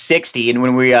under 60, and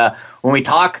when we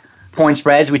talk point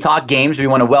spreads, we talk games, we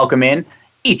want to welcome in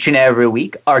each and every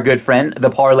week our good friend, the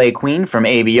Parlay Queen from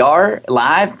ABR,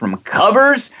 live from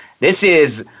Covers. This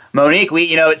is Monique.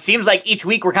 It seems like each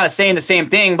week we're kind of saying the same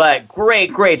thing, but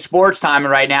great sports timing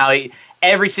right now.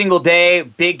 Every single day,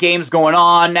 big games going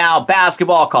on now.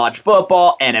 Basketball, college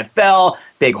football, NFL,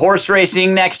 big horse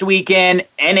racing next weekend,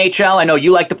 NHL. I know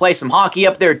you like to play some hockey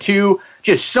up there too.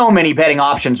 Just so many betting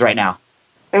options right now.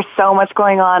 There's so much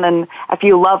going on, and if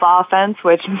you love offense,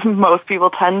 which most people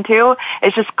tend to,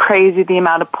 it's just crazy the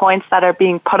amount of points that are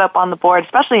being put up on the board,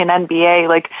 especially in NBA.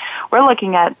 Like, we're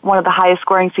looking at one of the highest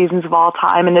scoring seasons of all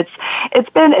time, and it's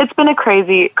been a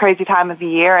crazy time of the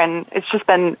year, and it's just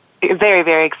been very,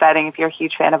 very exciting if you're a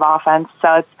huge fan of offense.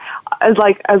 So it's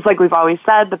like we've always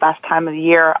said, the best time of the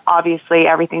year. Obviously,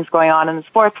 everything's going on in the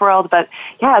sports world, but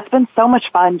yeah, it's been so much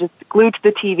fun, just glued to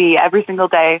the TV every single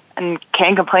day, and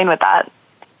can't complain with that.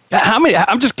 How many?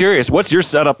 I'm just curious. What's your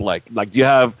setup like? Like, do you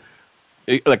have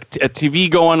like a TV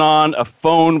going on, a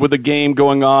phone with a game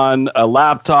going on, a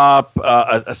laptop,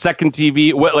 a second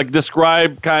TV? What, like,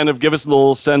 describe, kind of give us a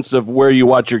little sense of where you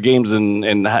watch your games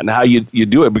and how you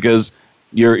do it, because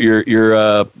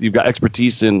you've got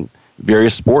expertise in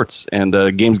various sports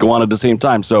and games go on at the same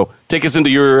time. So take us into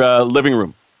your living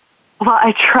room. Well,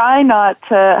 I try not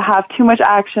to have too much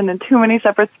action in too many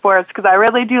separate sports because I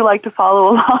really do like to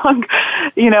follow along.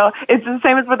 It's the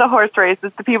same as with the horse race.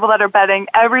 It's the people that are betting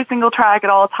every single track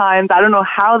at all times. I don't know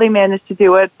how they manage to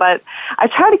do it, but I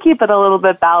try to keep it a little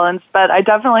bit balanced. But I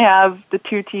definitely have the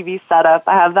 2 TV setup.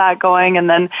 I have that going. And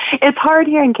then it's hard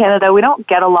here in Canada. We don't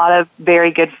get a lot of very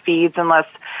good feeds unless,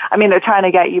 they're trying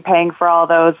to get you paying for all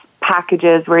those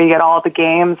packages where you get all the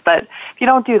games. But if you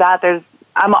don't do that,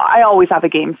 I always have a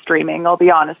game streaming, I'll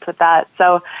be honest with that.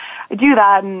 So I do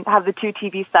that and have the 2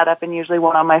 TV set up and usually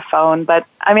one on my phone. But,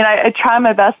 I try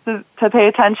my best to pay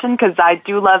attention because I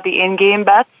do love the in-game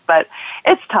bets, but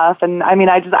it's tough. And,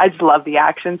 I just love the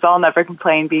action, so I'll never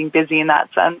complain being busy in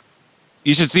that sense.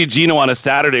 You should see Gino on a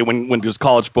Saturday when there's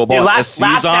college football. Dude, last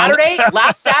Saturday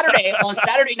on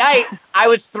Saturday night, I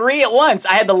was 3 at once.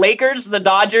 I had the Lakers, the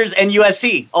Dodgers, and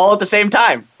USC all at the same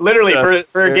time, literally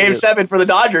for Game 7 for the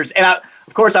Dodgers. And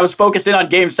of course, I was focused in on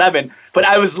Game 7, but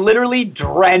I was literally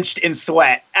drenched in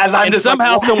sweat as I'm just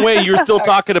somehow, some way, you're still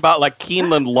talking about like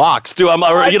Keeneland locks too.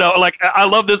 I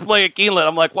love this play at Keeneland.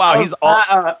 I'm like, wow, he's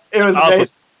it was awesome.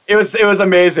 Amazing. It was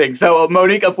amazing. So,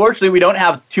 Monique, unfortunately, we don't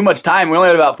have too much time. We only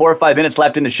have about 4 or 5 minutes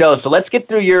left in the show. So let's get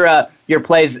through your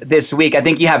plays this week. I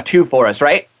think you have 2 for us,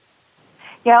 right?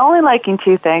 Yeah, only liking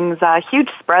 2 things. Huge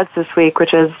spreads this week,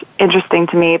 which is interesting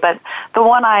to me. But the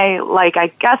one I like, I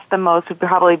guess, the most would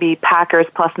probably be Packers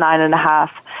plus 9.5.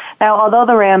 Now, although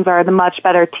the Rams are the much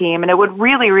better team, and it would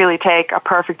really, really take a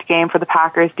perfect game for the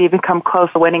Packers to even come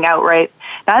close to winning outright,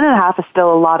 9.5 is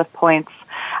still a lot of points.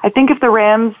 I think if the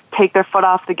Rams take their foot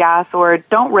off the gas or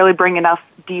don't really bring enough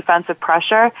defensive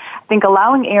pressure, I think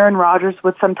allowing Aaron Rodgers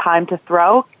with some time to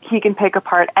throw, he can pick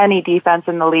apart any defense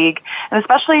in the league, and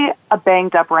especially a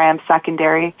banged-up Rams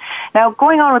secondary. Now,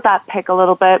 going on with that pick a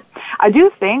little bit, I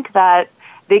do think that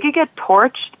they could get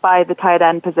torched by the tight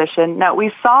end position. Now,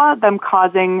 we saw them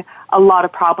causing a lot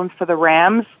of problems for the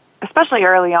Rams, especially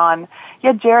early on. You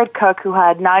had Jared Cook, who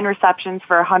had 9 receptions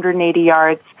for 180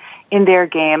 yards in their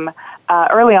game.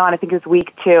 Early on, I think it was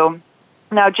week 2.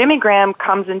 Now, Jimmy Graham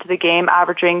comes into the game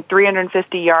averaging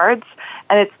 350 yards,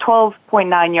 and it's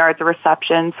 12.9 yards a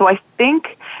reception. So I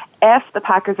think if the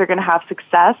Packers are going to have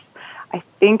success, I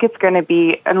think it's going to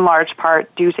be in large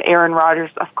part due to Aaron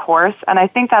Rodgers, of course. And I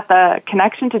think that the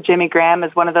connection to Jimmy Graham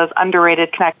is one of those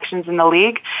underrated connections in the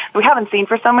league we haven't seen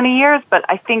for so many years, but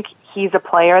I think he's a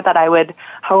player that I would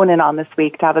hone in on this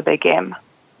week to have a big game.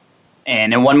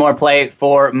 And then one more play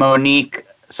for Monique.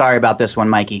 Sorry about this one,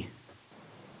 Mikey.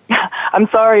 I'm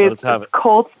sorry. It's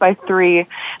Colts by 3. And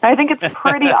I think it's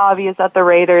pretty obvious that the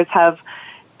Raiders have,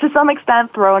 to some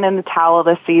extent, thrown in the towel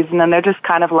this season, and they're just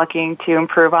kind of looking to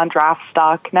improve on draft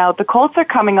stock. Now, the Colts are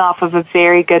coming off of a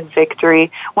very good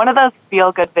victory, one of those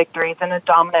feel-good victories and a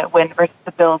dominant win versus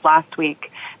the Bills last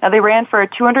week. Now, they ran for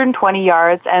 220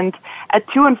 yards, and at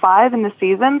 2-5 in the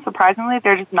season, surprisingly,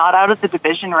 they're just not out of the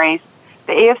division race.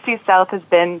 The AFC South has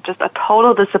been just a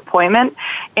total disappointment,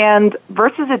 and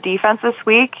versus a defense this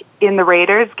week in the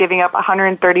Raiders giving up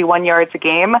 131 yards a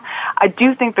game, I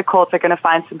do think the Colts are going to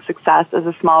find some success as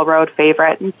a small road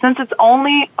favorite. And since it's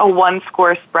only a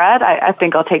 1-score spread, I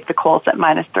think I'll take the Colts at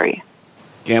 -3.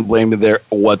 Can't blame you there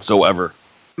whatsoever.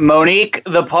 Monique,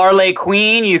 the Parlay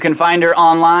Queen. You can find her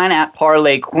online at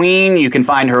Parlay Queen. You can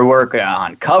find her work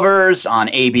on covers, on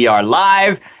ABR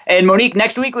Live. And Monique,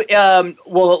 next week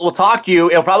we'll talk to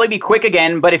you. It'll probably be quick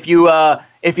again, but if you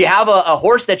have a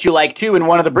horse that you like too in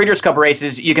one of the Breeders' Cup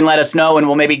races, you can let us know, and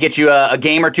we'll maybe get you a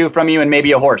game or 2 from you and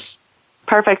maybe a horse.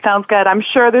 Perfect. Sounds good. I'm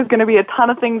sure there's going to be a ton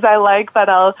of things I like, but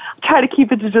I'll try to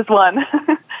keep it to just one.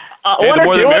 One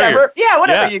or 2, whatever. Yeah,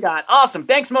 whatever you got. Awesome.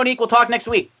 Thanks, Monique. We'll talk next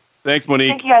week. Thanks, Monique.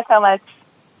 Thank you guys so much.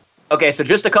 Okay, so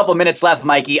just a couple minutes left,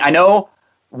 Mikey. I know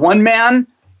one man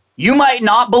you might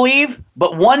not believe,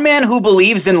 but one man who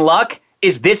believes in luck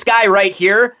is this guy right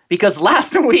here, because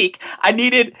last week I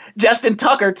needed Justin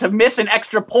Tucker to miss an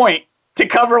extra point to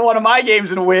cover one of my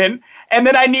games and win, and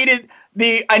then I needed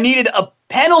a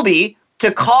penalty to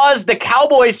cause the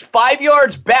Cowboys 5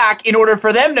 yards back in order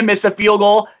for them to miss a field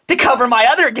goal to cover my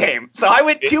other game. So I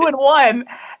went 2-1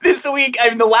 this week. I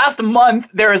mean, the last month,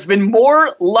 there has been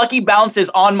more lucky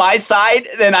bounces on my side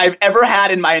than I've ever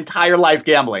had in my entire life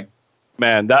gambling.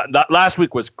 Man, that last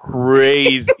week was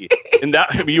crazy. And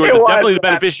you were definitely the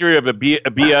beneficiary of a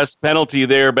BS penalty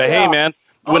there. But hey, man,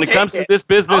 when it comes to this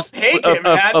business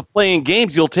of playing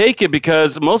games, you'll take it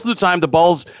because most of the time the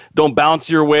balls don't bounce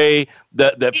your way.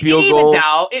 That field goal evens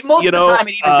out. Most of the time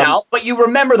it evens out, but you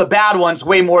remember the bad ones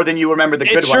way more than you remember the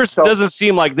good ones. It sure doesn't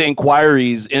seem like the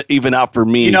inquiries even out for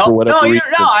me for whatever reason.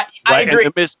 I agree.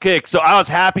 And the missed kick. So I was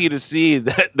happy to see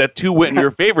that 2 went in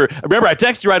your favor. Remember, I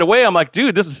texted you right away. I'm like,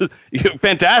 dude, this is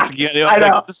fantastic. I know.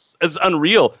 Like, this is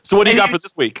unreal. So what do you got for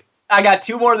this week? I got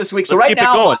 2 more this week. So right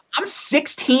now, I'm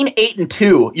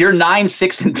 16-8-2. You're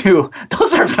 9-6-2.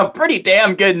 Those are some pretty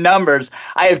damn good numbers.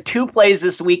 I have 2 plays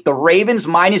this week. The Ravens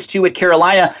 -2 at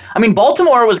Carolina. I mean,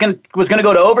 Baltimore was gonna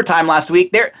go to overtime last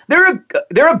week. They're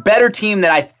a better team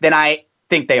than I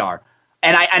think they are.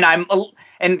 And I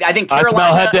think Carolina. I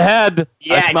smell head-to-head.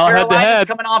 Yeah, Carolina's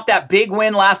coming off that big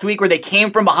win last week where they came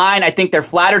from behind. I think they're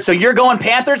flattered. So you're going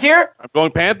Panthers here? I'm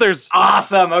going Panthers.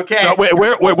 Awesome. Okay. So wait,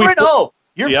 where 4-0.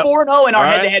 You're 4-0 in our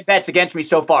head-to-head bets against me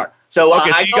so far. So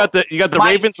okay, so you got the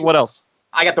Ravens. What else?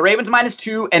 I got the Ravens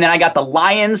 -2, and then I got the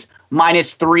Lions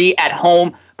 -3 at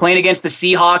home playing against the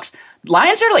Seahawks.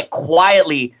 Lions are like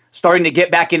quietly starting to get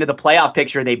back into the playoff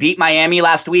picture. They beat Miami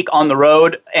last week on the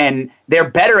road, and they're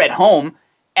better at home.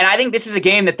 And I think this is a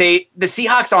game that the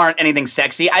Seahawks aren't anything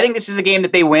sexy. I think this is a game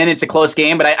that they win. It's a close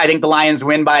game, but I think the Lions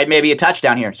win by maybe a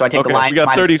touchdown here. So I take the Lions. We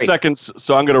got 30 seconds,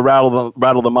 so I'm going to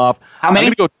rattle them off. How many?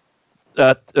 I'm going to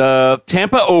go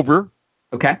Tampa over.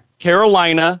 Okay.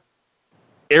 Carolina,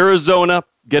 Arizona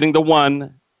getting the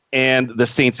 1, and the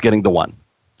Saints getting the 1.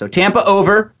 So Tampa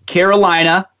over,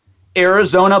 Carolina,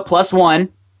 Arizona +1,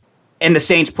 and the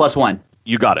Saints +1.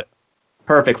 You got it.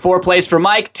 Perfect. 4 plays for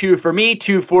Mike, 2 for me,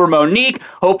 2 for Monique.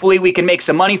 Hopefully we can make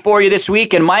some money for you this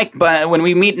week. And Mike, when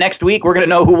we meet next week, we're going to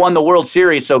know who won the World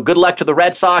Series. So good luck to the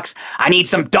Red Sox. I need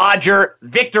some Dodger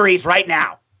victories right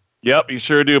now. Yep, you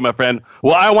sure do, my friend.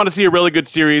 Well, I want to see a really good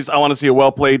series. I want to see a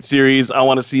well-played series. I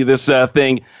want to see this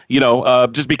thing,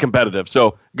 just be competitive.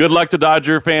 So good luck to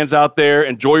Dodger fans out there.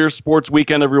 Enjoy your sports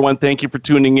weekend, everyone. Thank you for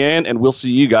tuning in, and we'll see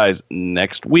you guys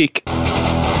next week.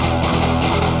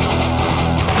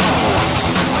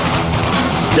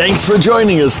 Thanks for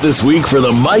joining us this week for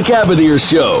the Mike Abadir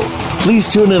Show. Please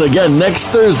tune in again next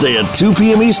Thursday at 2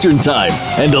 p.m. Eastern Time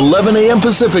and 11 a.m.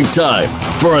 Pacific Time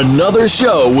for another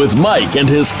show with Mike and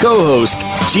his co-host,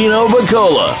 Gino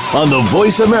Bacola, on the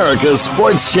Voice America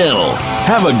Sports Channel.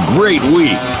 Have a great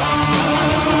week.